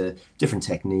kids to different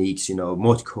techniques.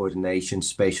 Motor coordination,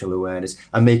 spatial awareness,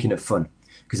 and making it fun.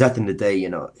 Because at the end of the day,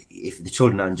 if the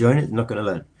children are enjoying it, they're not going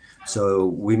to learn. So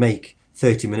we make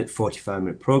 30-minute,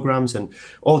 45-minute programs, and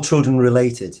all children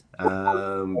related. We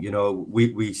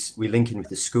link in with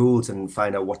the schools and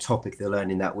find out what topic they're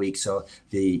learning that week. So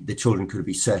the children could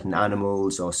be certain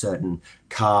animals or certain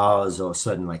cars or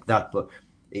certain like that. But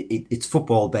it's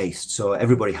football based. So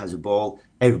everybody has a ball,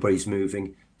 everybody's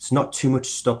moving. It's not too much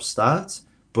stop-start,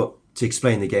 but to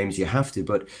explain the games you have to.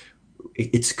 But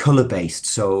it's color based,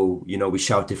 so we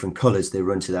shout different colors, they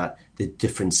run to that, the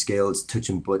different skills,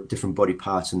 touching different body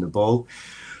parts in the ball.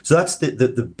 So that's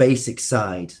the basic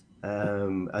side,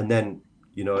 and then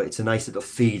you know, it's a nice little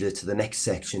feeder to the next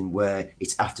section where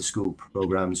it's after school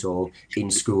programs or in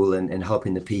school and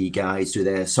helping the PE guys do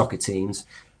their soccer teams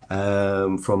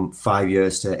from 5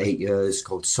 years to 8 years,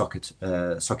 called Soccer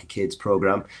Kids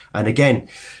program. And again,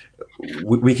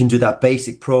 we can do that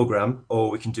basic program, or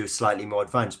we can do slightly more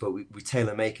advanced, but we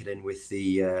tailor make it in with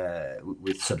the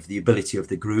with sort of the ability of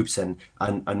the groups and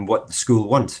what the school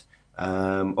want.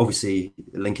 Obviously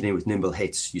linking in with Nimble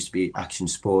Hits, used to be Action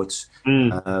Sports.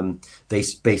 They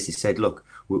basically said, look,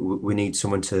 we need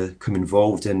someone to come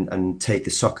involved and take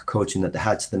the soccer coaching that they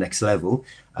had to the next level.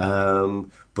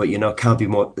 But, you know, can't be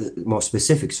more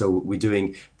specific. So we're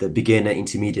doing the beginner,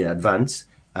 intermediate, advanced.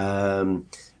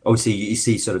 Obviously, you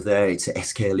see sort of there, it's a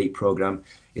SK Elite program.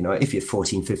 You know, if you're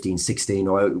 14, 15, 16,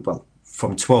 or, well,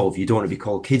 from 12, you don't want to be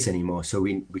called kids anymore. So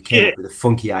we came up with a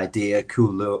funky idea,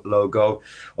 cool logo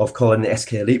of calling the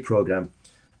SK Elite program.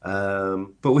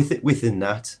 But within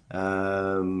that,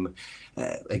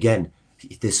 again,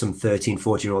 there's some 13,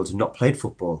 14-year-olds who have not played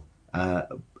football.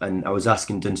 And I was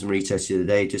done some research the other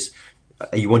day, just,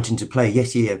 are you wanting to play?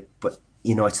 Yes, yeah. But,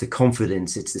 you know, it's the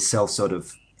confidence, it's the self sort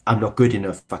of, I'm not good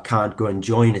enough, I can't go and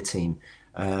join a team.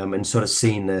 And sort of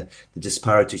seeing the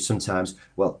disparity sometimes.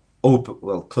 Well,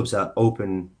 clubs are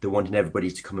open, they're wanting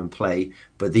everybody to come and play,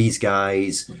 but these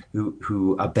guys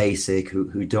who are basic,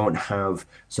 who don't have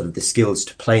sort of the skills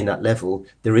to play in that level,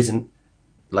 there isn't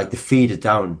like the feeder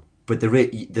down. But there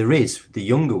is the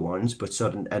younger ones, but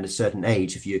at a certain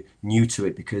age, if you're new to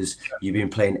it because you've been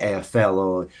playing AFL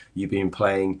or you've been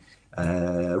playing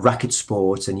racket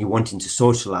sports and you're wanting to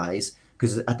socialise,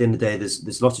 because at the end of the day,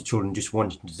 there's lots of children just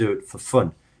wanting to do it for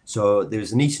fun. So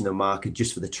there's a niche in the market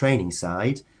just for the training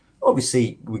side.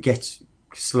 Obviously, we get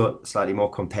slightly more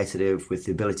competitive with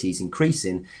the abilities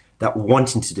increasing, that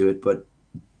wanting to do it, but,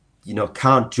 you know,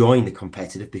 can't join the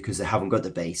competitive because they haven't got the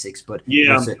basics. But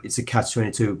it's a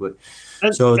catch-22.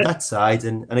 But so that side,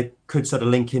 and it could sort of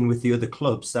link in with the other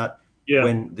clubs that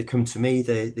when they come to me,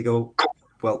 they go,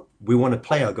 well, we want to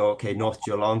play. I'll go, okay, North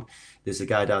Geelong, there's a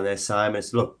guy down there, Simon.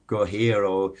 It's, look, go here,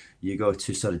 or you go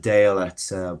to sort of Dale at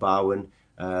Barwon,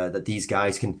 that these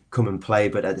guys can come and play,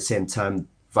 but at the same time,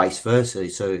 vice versa.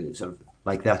 So sort of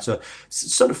like that. So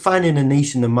sort of finding a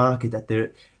niche in the market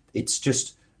that it's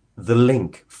just the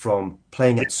link from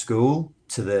playing at school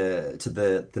to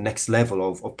the next level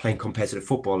of playing competitive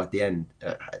football at the end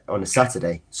on a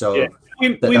Saturday. So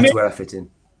that's where I fit in.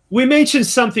 We mentioned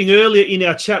something earlier in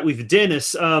our chat with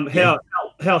Dennis,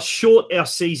 how short our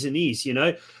season is, you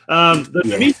know. The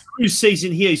Middlesbrough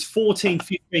season here is 14,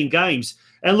 15 games.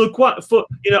 And look,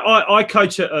 I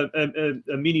coach a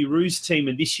mini Roos team,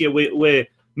 and this year we're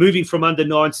moving from under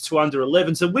 9s to under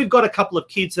 11s, and we've got a couple of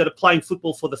kids that are playing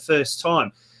football for the first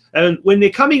time. And when they're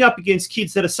coming up against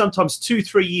kids that are sometimes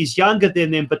 2-3 years younger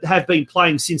than them, but have been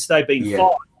playing since they've been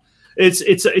 5,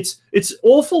 it's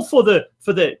awful for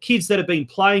the kids that have been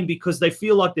playing, because they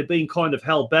feel like they're being kind of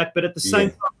held back. But at the same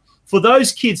time, for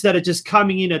those kids that are just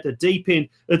coming in at the deep end,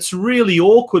 it's really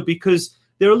awkward because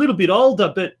they're a little bit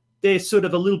older, but they're sort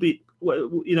of a little bit,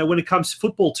 you know, when it comes to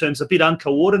football terms, a bit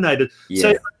uncoordinated.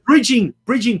 So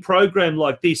bridging program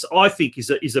like this, I think,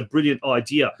 is a brilliant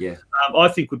idea. I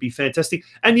think would be fantastic.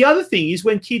 And the other thing is,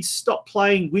 when kids stop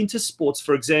playing winter sports,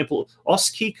 for example,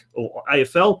 Auskick or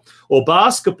AFL or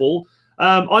basketball,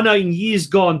 I know in years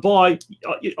gone by,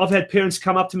 I've had parents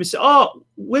come up to me and say, oh,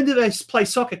 when do they play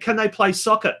soccer? Can they play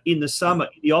soccer in the summer,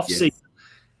 in the off-season?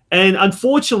 And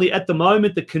unfortunately, at the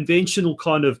moment, the conventional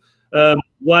kind of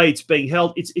way it's being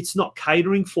held, it's not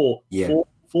catering for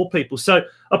people. So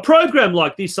a program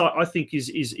like this, I think,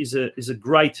 is a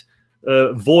great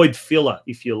void filler,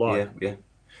 if you like.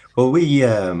 Well, we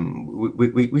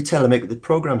tell them the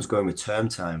program's going with term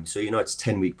time, so, you know, it's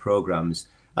 10-week programs,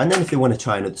 and then if they want to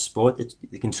try another sport,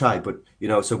 they can try. But, you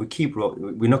know, so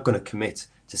we're not going to commit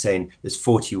to saying there's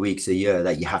 40 weeks a year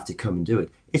that you have to come and do it.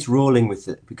 It's rolling with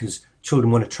it because children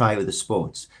want to try other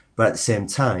sports, but at the same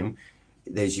time,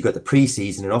 you've got the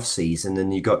pre-season and off-season,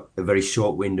 and you've got a very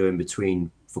short window in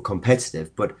between for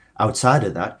competitive. But outside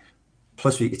of that,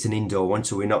 plus it's an indoor one,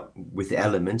 so we're not with the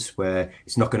elements where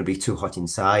it's not going to be too hot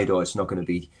inside, or it's not going to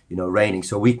be, you know, raining,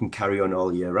 so we can carry on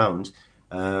all year round.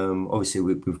 Obviously,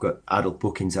 we've got adult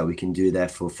bookings that we can do there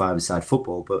for five-a-side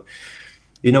football, but,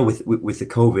 you know, with the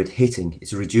COVID hitting,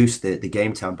 it's reduced the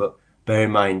game time. But bear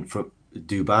in mind, from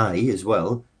Dubai as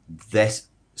well, their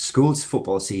school's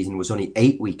football season was only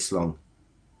 8 weeks long.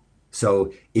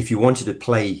 So if you wanted to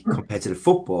play competitive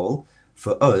football,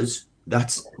 for us,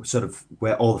 that's sort of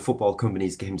where all the football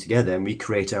companies came together, and we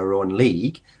create our own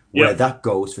league where that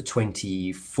goes for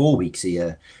 24 weeks a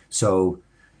year. So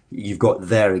you've got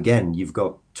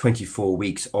 24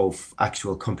 weeks of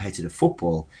actual competitive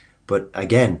football. But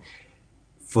again,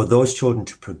 for those children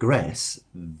to progress,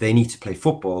 they need to play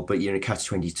football, but you're in a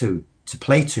catch-22. To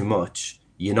play too much,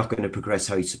 you're not going to progress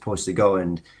how you're supposed to go,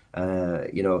 and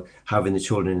having the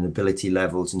children in ability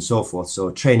levels and so forth.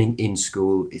 So training in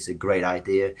school is a great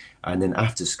idea, and then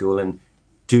after school, and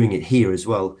doing it here as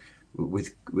well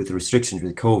with the restrictions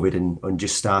with COVID and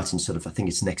just starting sort of, I think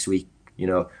it's next week,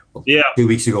 2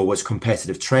 weeks ago was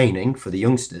competitive training for the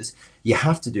youngsters. You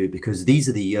have to do it because these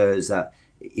are the years that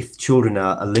if children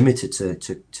are limited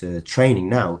to training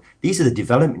now, these are the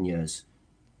development years.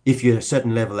 If you're at a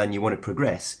certain level and you want to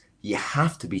progress, you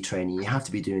have to be training, you have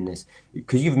to be doing this,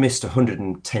 because you've missed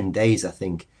 110 days, I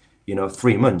think,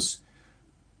 3 months.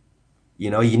 You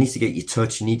need to get your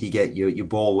touch, you need to get your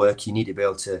ball work, you need to be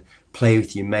able to play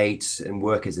with your mates and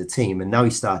work as a team. And now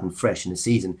you're starting fresh in the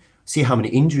season. See how many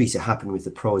injuries have happened with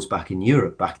the pros back in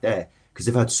Europe, back there, because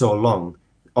they've had so long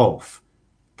off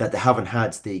that they haven't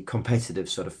had the competitive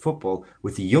sort of football.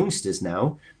 With the youngsters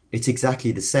now, it's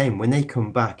exactly the same. When they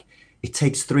come back, it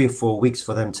takes 3 or 4 weeks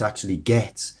for them to actually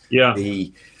get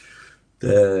the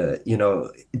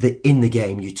in the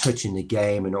game, you touch in the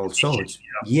game and all sorts.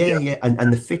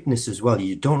 And the fitness as well.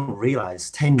 You don't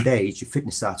realize 10 days your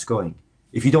fitness starts going.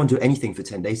 If you don't do anything for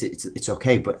 10 days, it's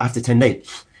okay, but after 10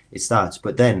 days it starts.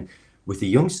 But then with the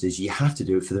youngsters, you have to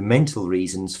do it for the mental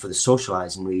reasons, for the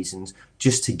socializing reasons,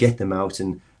 just to get them out,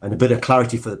 and a bit of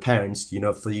clarity for the parents,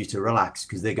 for you to relax,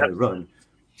 because they're going to run.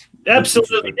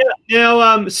 Absolutely.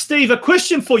 Now, Steve, a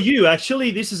question for you, actually.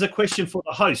 This is a question for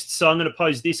the host, so I'm going to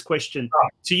pose this question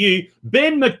to you.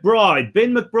 Ben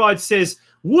McBride says,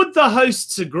 would the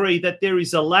hosts agree that there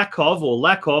is a lack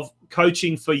of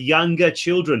coaching for younger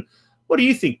children? What do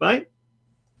you think, mate?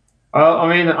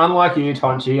 Unlike you,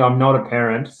 Tonci, I'm not a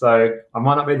parent, so I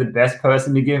might not be the best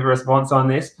person to give a response on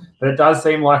this, but it does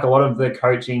seem like a lot of the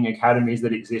coaching academies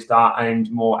that exist are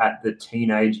aimed more at the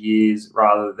teenage years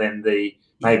rather than the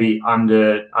maybe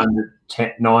under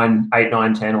 8, 9,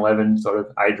 10, 11 sort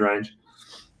of age range.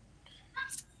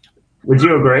 Would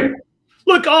you agree?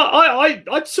 Look,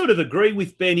 I'd sort of agree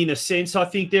with Ben in a sense. I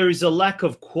think there is a lack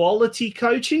of quality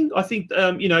coaching. I think,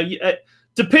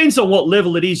 depends on what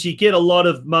level it is. You get a lot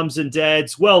of mums and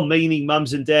dads, well-meaning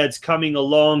mums and dads coming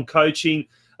along, coaching,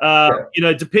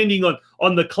 depending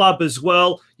on the club as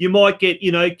well. You might get,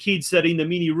 kids that are in the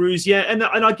mini-roos. And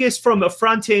I guess from a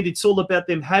front end, it's all about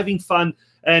them having fun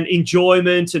and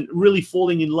enjoyment and really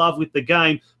falling in love with the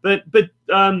game. But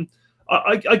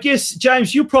I guess,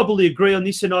 James, you probably agree on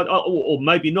this, and or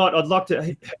maybe not.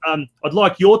 I'd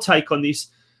like your take on this.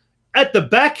 At the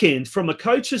back end, from a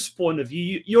coach's point of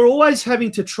view, you're always having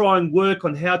to try and work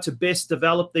on how to best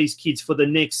develop these kids for the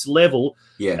next level.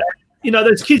 Yeah.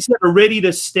 Those kids that are ready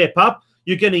to step up,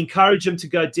 you're going to encourage them to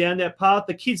go down that path.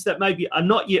 The kids that maybe are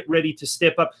not yet ready to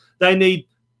step up, they need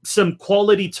some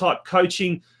quality type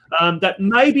coaching that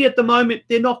maybe at the moment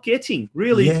they're not getting,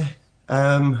 really. Yeah.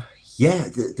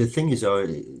 The thing is,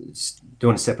 I don't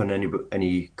want to step on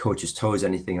any coach's toes or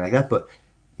anything like that, but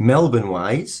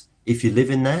Melbourne-wise, if you live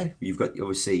in there, you've got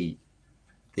obviously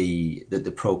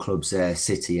the pro clubs there,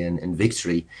 City and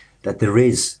Victory, that there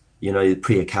is, the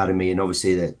pre-academy, and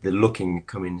obviously they're looking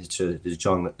coming into the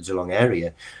Geelong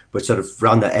area, but sort of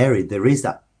around that area, there is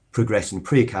that progression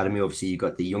pre-academy. Obviously, you've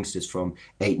got the youngsters from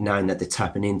 8, 9 that they're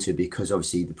tapping into, because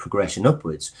obviously the progression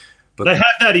upwards. But they have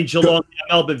that in Geelong,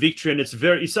 Melbourne Victory, and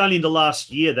it's only in the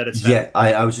last year that it's happened.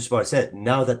 I was just about to say,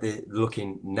 now that they're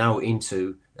looking now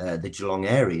into the Geelong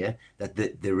area, that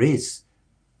there is,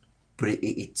 but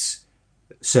it's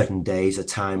certain days at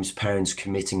times, parents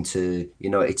committing to,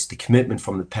 it's the commitment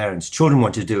from the parents. Children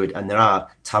want to do it, and there are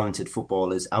talented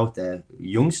footballers out there,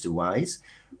 youngster-wise,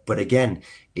 but again,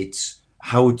 it's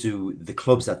how do the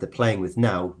clubs that they're playing with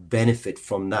now benefit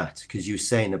from that? Because you're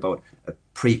saying about a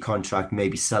pre-contract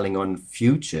maybe selling on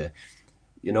future.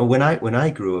 When I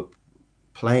grew up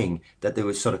playing, that there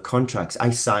was sort of contracts. I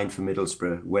signed for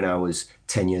Middlesbrough when I was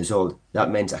 10 years old.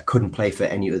 That meant I couldn't play for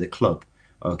any other club.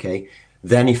 Okay.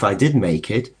 Then if I did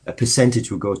make it, a percentage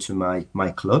would go to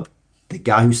my club. The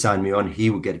guy who signed me on,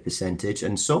 he would get a percentage,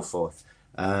 and so forth.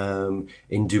 In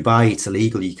Dubai, it's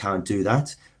illegal. You can't do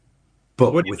that.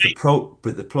 But with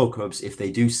the pro clubs, if they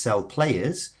do sell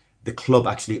players, the club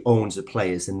actually owns the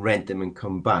players and rent them and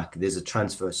come back. There's a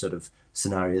transfer sort of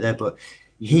scenario there. But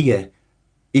here,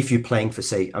 if you're playing for,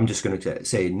 say, I'm just going to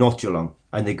say North Geelong,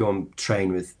 and they go and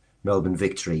train with Melbourne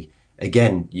Victory,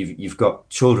 again, you've got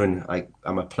children like,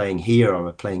 am I playing here? Am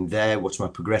I playing there? What's my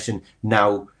progression?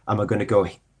 Now, am I going to go,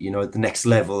 the next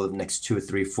level, the next 2 or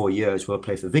 3 or 4 years where I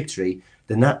play for Victory?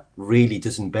 Then that really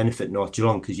doesn't benefit North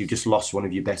Geelong, because you've just lost one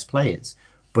of your best players.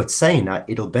 But saying that,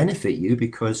 it'll benefit you,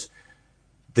 because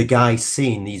the guys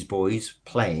seeing these boys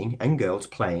playing and girls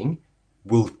playing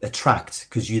will attract,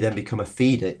 because you then become a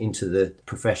feeder into the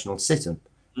professional system.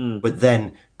 But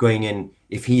then going in,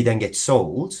 if he then gets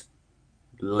sold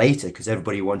later, because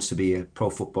everybody wants to be a pro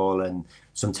footballer and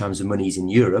sometimes the money's in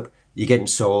Europe, you're getting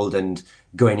sold and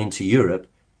going into Europe,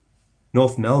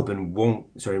 North Geelong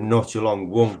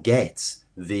won't get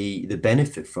the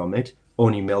benefit from it,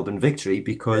 only Melbourne Victory,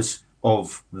 because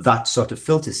of that sort of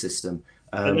filter system.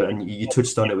 And you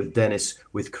touched on it with Dennis,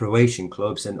 with Croatian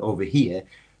clubs, and over here,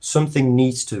 something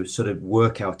needs to sort of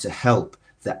work out to help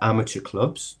the amateur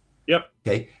clubs.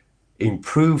 Okay,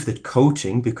 improve the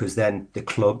coaching, because then the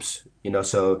clubs, you know,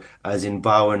 so as in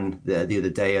Bowen the other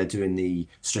day are doing the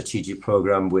strategic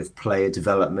program with player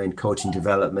development, coaching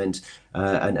development,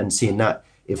 and seeing that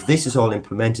if this is all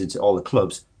implemented to all the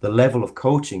clubs, the level of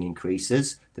coaching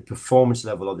increases, the performance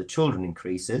level of the children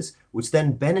increases, which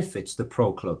then benefits the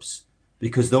pro clubs,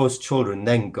 because those children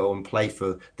then go and play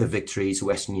for the Victories,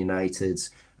 Western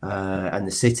Uniteds, and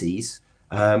the Cities,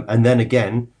 and then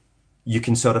again, you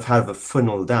can sort of have a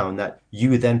funnel down that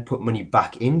you then put money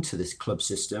back into this club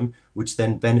system, which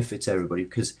then benefits everybody.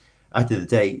 Because at the end of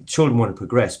the day, children want to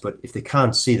progress, but if they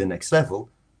can't see the next level,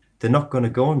 they're not going to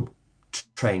go and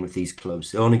train with these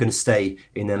clubs. They're only going to stay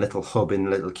in their little hub, in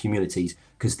little communities,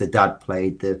 because the dad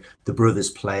played, the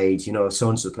brothers played, you know,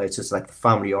 so-and-so played. So it's like the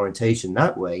family orientation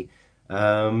that way.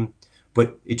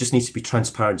 But it just needs to be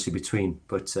transparency between.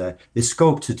 But there's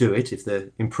scope to do it. If they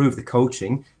improve the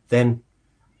coaching, then,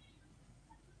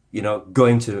 you know,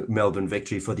 going to Melbourne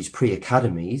Victory for these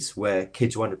pre-academies where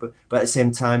kids want to, but at the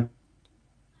same time,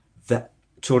 that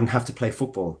children have to play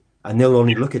football, and they'll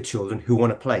only look at children who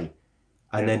want to play.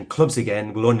 And then clubs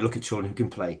again will only look at children who can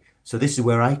play. So this is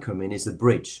where I come in, is the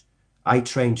bridge. I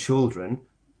train children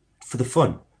for the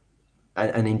fun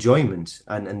and enjoyment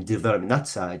and development, that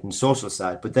side and social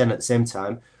side. But then at the same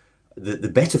time, the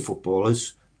better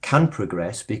footballers can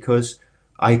progress, because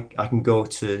I can go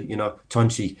to, you know,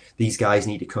 Tonci, these guys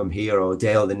need to come here, or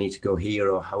Dale, they need to go here,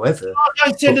 or however. Oh,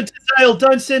 don't send it to Dale.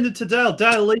 Don't send it to Dale.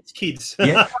 Dale leads kids.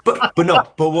 Yeah, but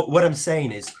what I'm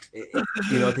saying is,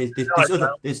 you know,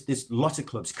 there's lots of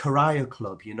clubs. Karaya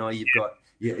Club, you know, you've got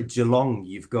Geelong,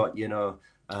 you've got, you know,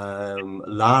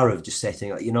 Lara just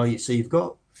setting up, you know, so you've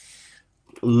got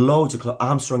loads of clubs.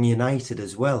 Armstrong United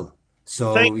as well.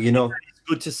 So, you know,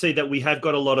 good to see that we have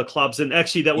got a lot of clubs, and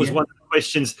actually that was one of the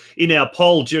questions in our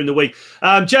poll during the week.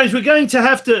 James, we're going to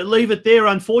have to leave it there,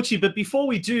 unfortunately, but before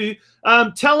we do,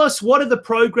 tell us, what are the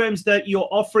programs that you're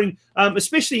offering,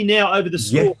 especially now over the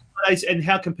school holidays, and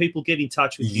how can people get in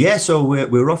touch with you? So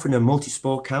we're offering a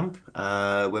multi-sport camp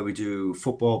where we do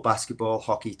football, basketball,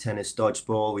 hockey, tennis,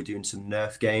 dodgeball. We're doing some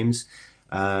Nerf games.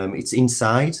 It's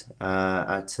inside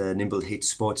at Nimble Hits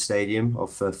Sports Stadium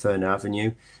off Fern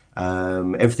Avenue.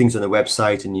 Everything's on the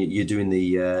website, and you're doing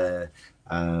the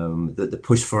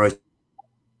push for it.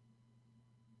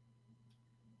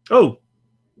 Oh,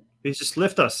 he's just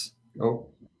left us. Oh,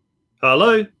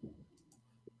 hello.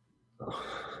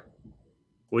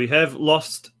 We have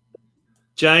lost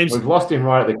James. We've lost him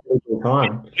right at the critical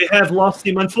time. We have lost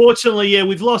him. Unfortunately, yeah,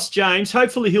 we've lost James.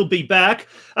 Hopefully he'll be back.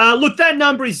 Look, that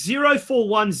number is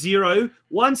 0410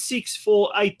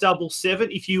 164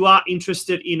 877 if you are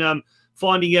interested in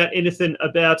finding out anything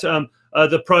about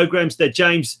the programs that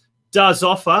James does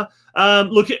offer.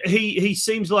 Look, he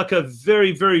seems like a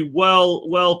very, very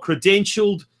well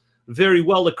credentialed, very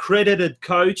well accredited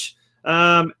coach.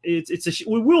 We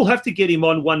will have to get him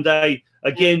on one day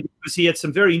again, because he had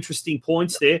some very interesting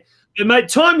points there. But mate,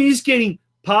 time is getting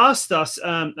past us,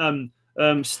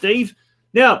 Steve.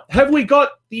 Now, have we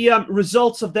got the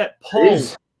results of that poll?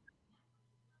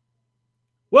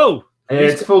 Whoa.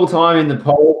 It's full time in the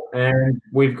poll, and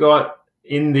we've got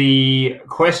in the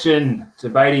question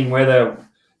debating whether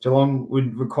Geelong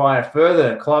would require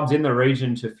further clubs in the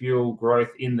region to fuel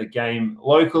growth in the game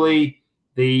locally.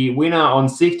 The winner on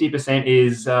 60%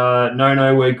 is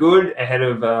no, we're good, ahead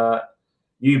of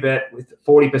you bet with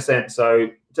 40%. So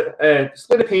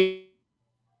split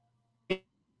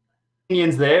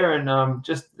opinions there, and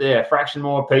just a fraction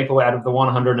more people out of the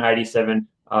 187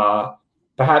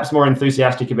 perhaps more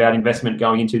enthusiastic about investment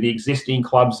going into the existing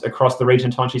clubs across the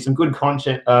region. Tonci, some good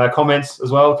comments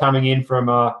as well coming in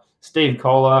from Steve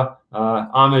Kohler,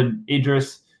 Ahmed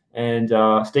Idris, and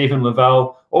Stephen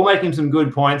Lavelle, all making some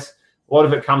good points. A lot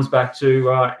of it comes back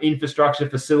to infrastructure,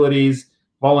 facilities,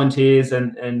 volunteers,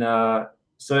 and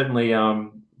certainly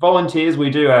volunteers. We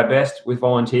do our best with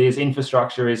volunteers.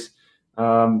 Infrastructure is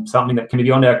something that can be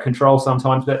beyond our control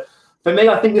sometimes. But for me,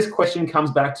 I think this question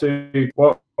comes back to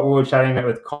what we were chatting about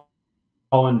with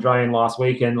Holland drain last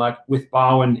weekend, like with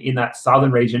Barwon in that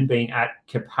southern region being at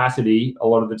capacity a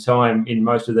lot of the time in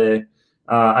most of their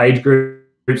age groups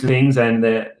and things and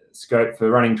their scope for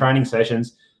running training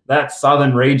sessions, that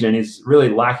southern region is really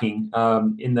lacking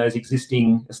in those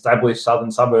existing established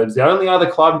southern suburbs. The only other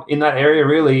club in that area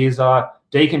really is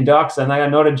Deakin Ducks, and they are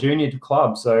not a junior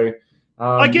club. So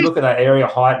I guess, look at that area,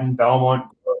 Highton, Belmont,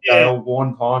 Dale,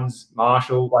 Warren Ponds,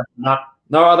 Marshall, like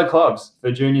no other clubs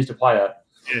for juniors to play at.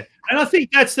 Yeah, and I think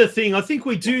that's the thing. I think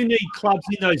we do need clubs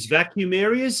in those vacuum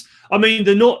areas. I mean,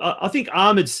 I think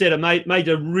Ahmed said made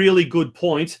a really good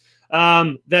point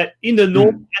that in the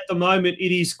north at the moment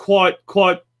it is quite.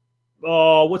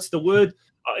 What's the word?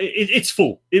 It's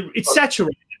full. It's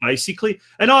saturated basically.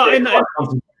 And I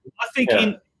think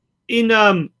in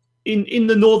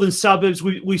the northern suburbs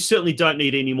we certainly don't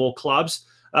need any more clubs.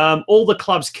 All the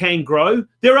clubs can grow.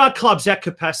 There are clubs at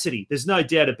capacity. There's no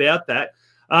doubt about that.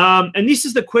 And this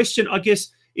is the question, I guess,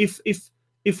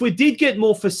 if we did get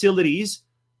more facilities,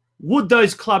 would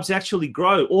those clubs actually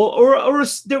grow? Or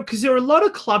because there are a lot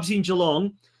of clubs in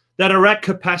Geelong that are at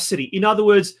capacity. In other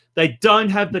words, they don't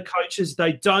have the coaches,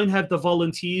 they don't have the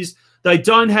volunteers, they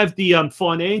don't have the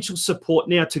financial support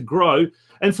now to grow.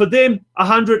 And for them,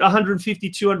 100, 150,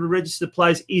 200 registered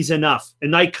players is enough,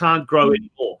 and they can't grow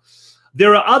anymore.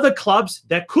 There are other clubs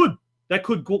that could,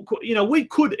 we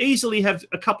could easily have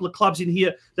a couple of clubs in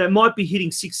here that might be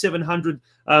hitting 600, 700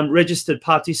 registered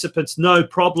participants, no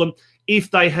problem, if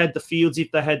they had the fields,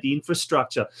 if they had the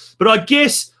infrastructure. But I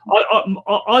guess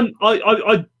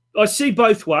I see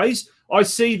both ways. I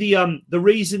see the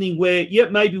reasoning where,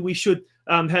 maybe we should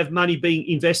have money being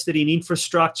invested in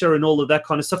infrastructure and all of that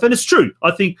kind of stuff. And it's true.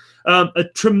 I think a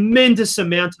tremendous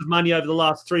amount of money over the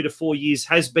last 3 to 4 years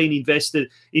has been invested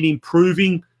in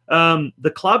improving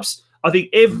the clubs. I think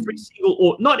every single,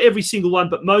 or not every single one,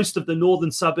 but most of the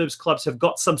northern suburbs clubs have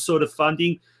got some sort of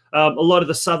funding. A lot of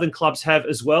the southern clubs have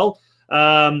as well.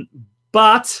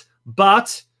 But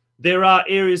there are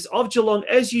areas of Geelong,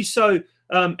 as you so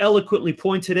eloquently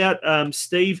pointed out,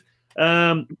 Steve,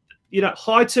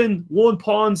 Highton, Warren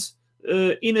Ponds,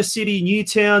 Inner City,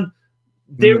 Newtown,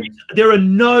 there are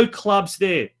no clubs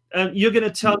there. And you're going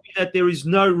to tell me that there is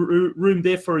no room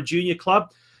there for a junior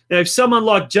club? Now, if someone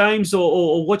like James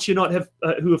or what you not have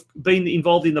who have been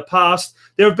involved in the past,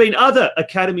 there have been other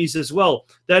academies as well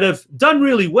that have done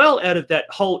really well out of that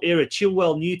whole area,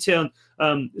 Chilwell, Newtown,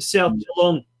 South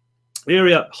Geelong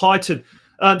area, Highton,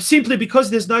 simply because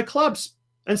there's no clubs.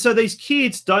 And so these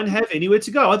kids don't have anywhere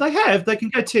to go. They can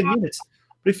go 10 minutes.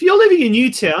 But if you're living in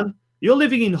Newtown, you're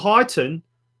living in Highton,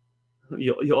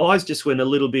 your eyes just went a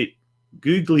little bit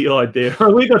googly-eyed there.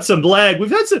 We got some lag.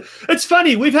 It's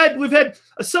funny. We've had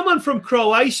someone from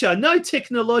Croatia, no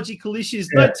technological issues,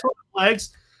 no time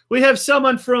lags. We have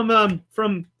someone from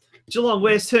Geelong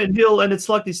West Herne Hill, and it's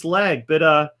like this lag.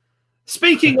 But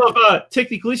speaking of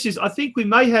technical issues, I think we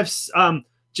may have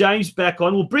James back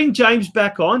on. We'll bring James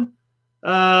back on.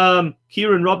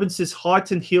 Kieran Robinson's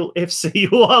Highton Hill FC.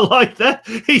 Oh, I like that.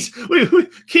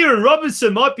 Kieran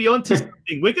Robinson might be onto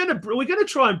something. We're gonna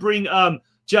try and bring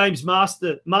James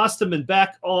Masterman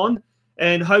back on,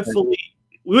 and hopefully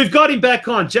we've got him back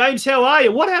on. James, how are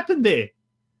you? What happened there?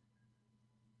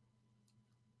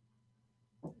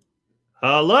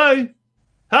 Hello,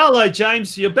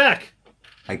 James. You're back.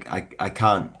 I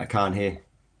can't hear.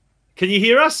 Can you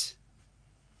hear us?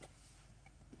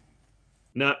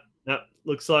 No.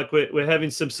 Looks like we're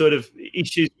having some sort of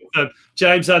issues with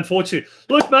James, unfortunately.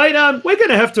 Look, mate, we're going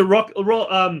to have to rock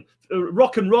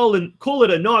and roll and call it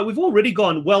a night. We've already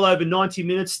gone well over 90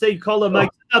 minutes. Steve Collar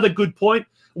makes another good point.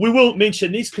 We will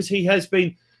mention this because he has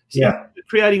been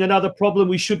creating another problem.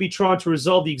 We should be trying to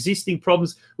resolve the existing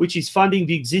problems, which is funding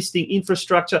the existing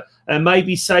infrastructure and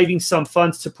maybe saving some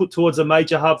funds to put towards a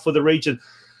major hub for the region.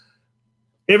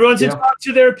 Everyone's entitled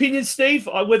to their opinion, Steve,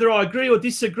 whether I agree or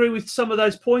disagree with some of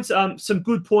those points. Some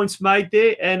good points made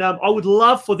there. And I would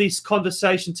love for this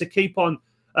conversation to keep on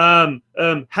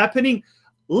happening.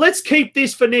 Let's keep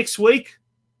this for next week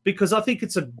because I think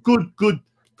it's a good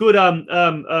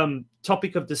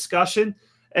topic of discussion.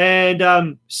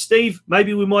 And, Steve,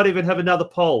 maybe we might even have another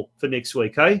poll for next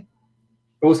week, eh?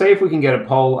 We'll see if we can get a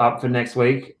poll up for next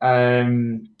week.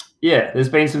 There's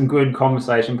been some good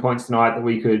conversation points tonight that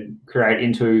we could create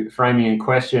into framing and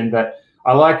question. But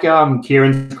I like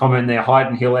Kieran's comment there,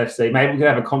 Highton Hill FC. Maybe we could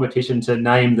have a competition to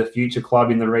name the future club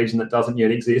in the region that doesn't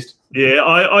yet exist. Yeah,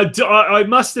 I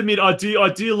must admit I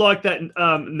do like that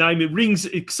name. It rings.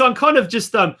 So I'm kind of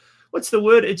just what's the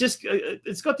word?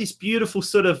 It's got this beautiful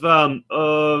sort of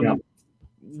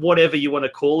whatever you want to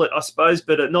call it, I suppose.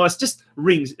 But it nice, just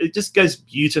rings. It just goes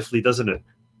beautifully, doesn't it?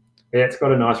 Yeah, it's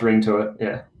got a nice ring to it.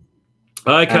 Yeah.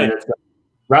 Okay. And it's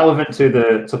relevant to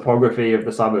the topography of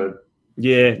the suburb.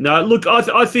 Yeah, no, look,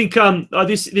 I think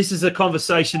this is a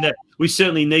conversation that we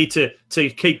certainly need to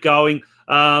keep going.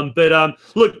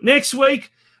 Look, next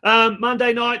week,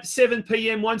 Monday night, 7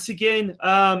 p.m. once again,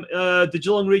 the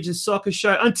Geelong Region Soccer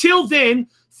Show. Until then,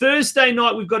 Thursday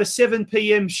night, we've got a 7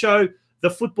 p.m. show, the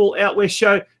Football Out West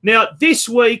Show. Now, this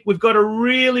week, we've got a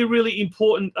really, really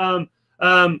important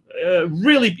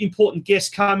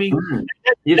guest coming.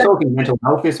 You're talking mental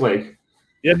health this week.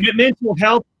 Yeah, mental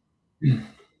health.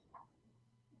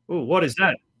 Oh, what is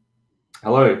that?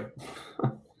 Hello.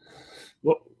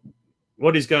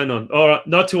 What is going on? All right,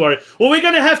 not to worry. Well, we're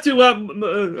going to have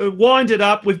to wind it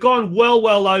up. We've gone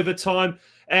well over time.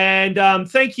 And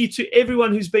thank you to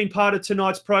everyone who's been part of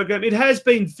tonight's program. It has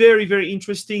been very, very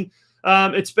interesting.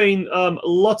 It's been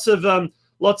lots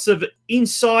of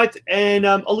insight. And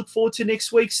I look forward to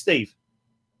next week, Steve.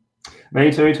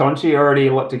 Me too, Tonci. Already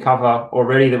a lot to cover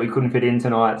already that we couldn't fit in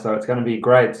tonight. So it's going to be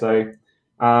great. So,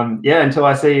 yeah, until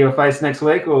I see your face next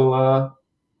week, we'll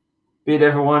bid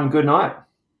everyone good night.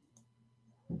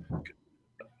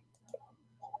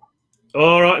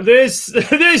 All right, there's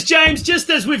James. Just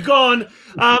as we've gone,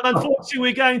 unfortunately,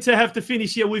 we're going to have to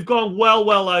finish here. We've gone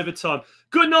well over time.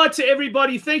 Good night to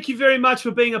everybody. Thank you very much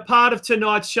for being a part of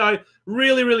tonight's show.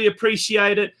 Really, really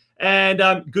appreciate it. And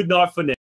good night for now.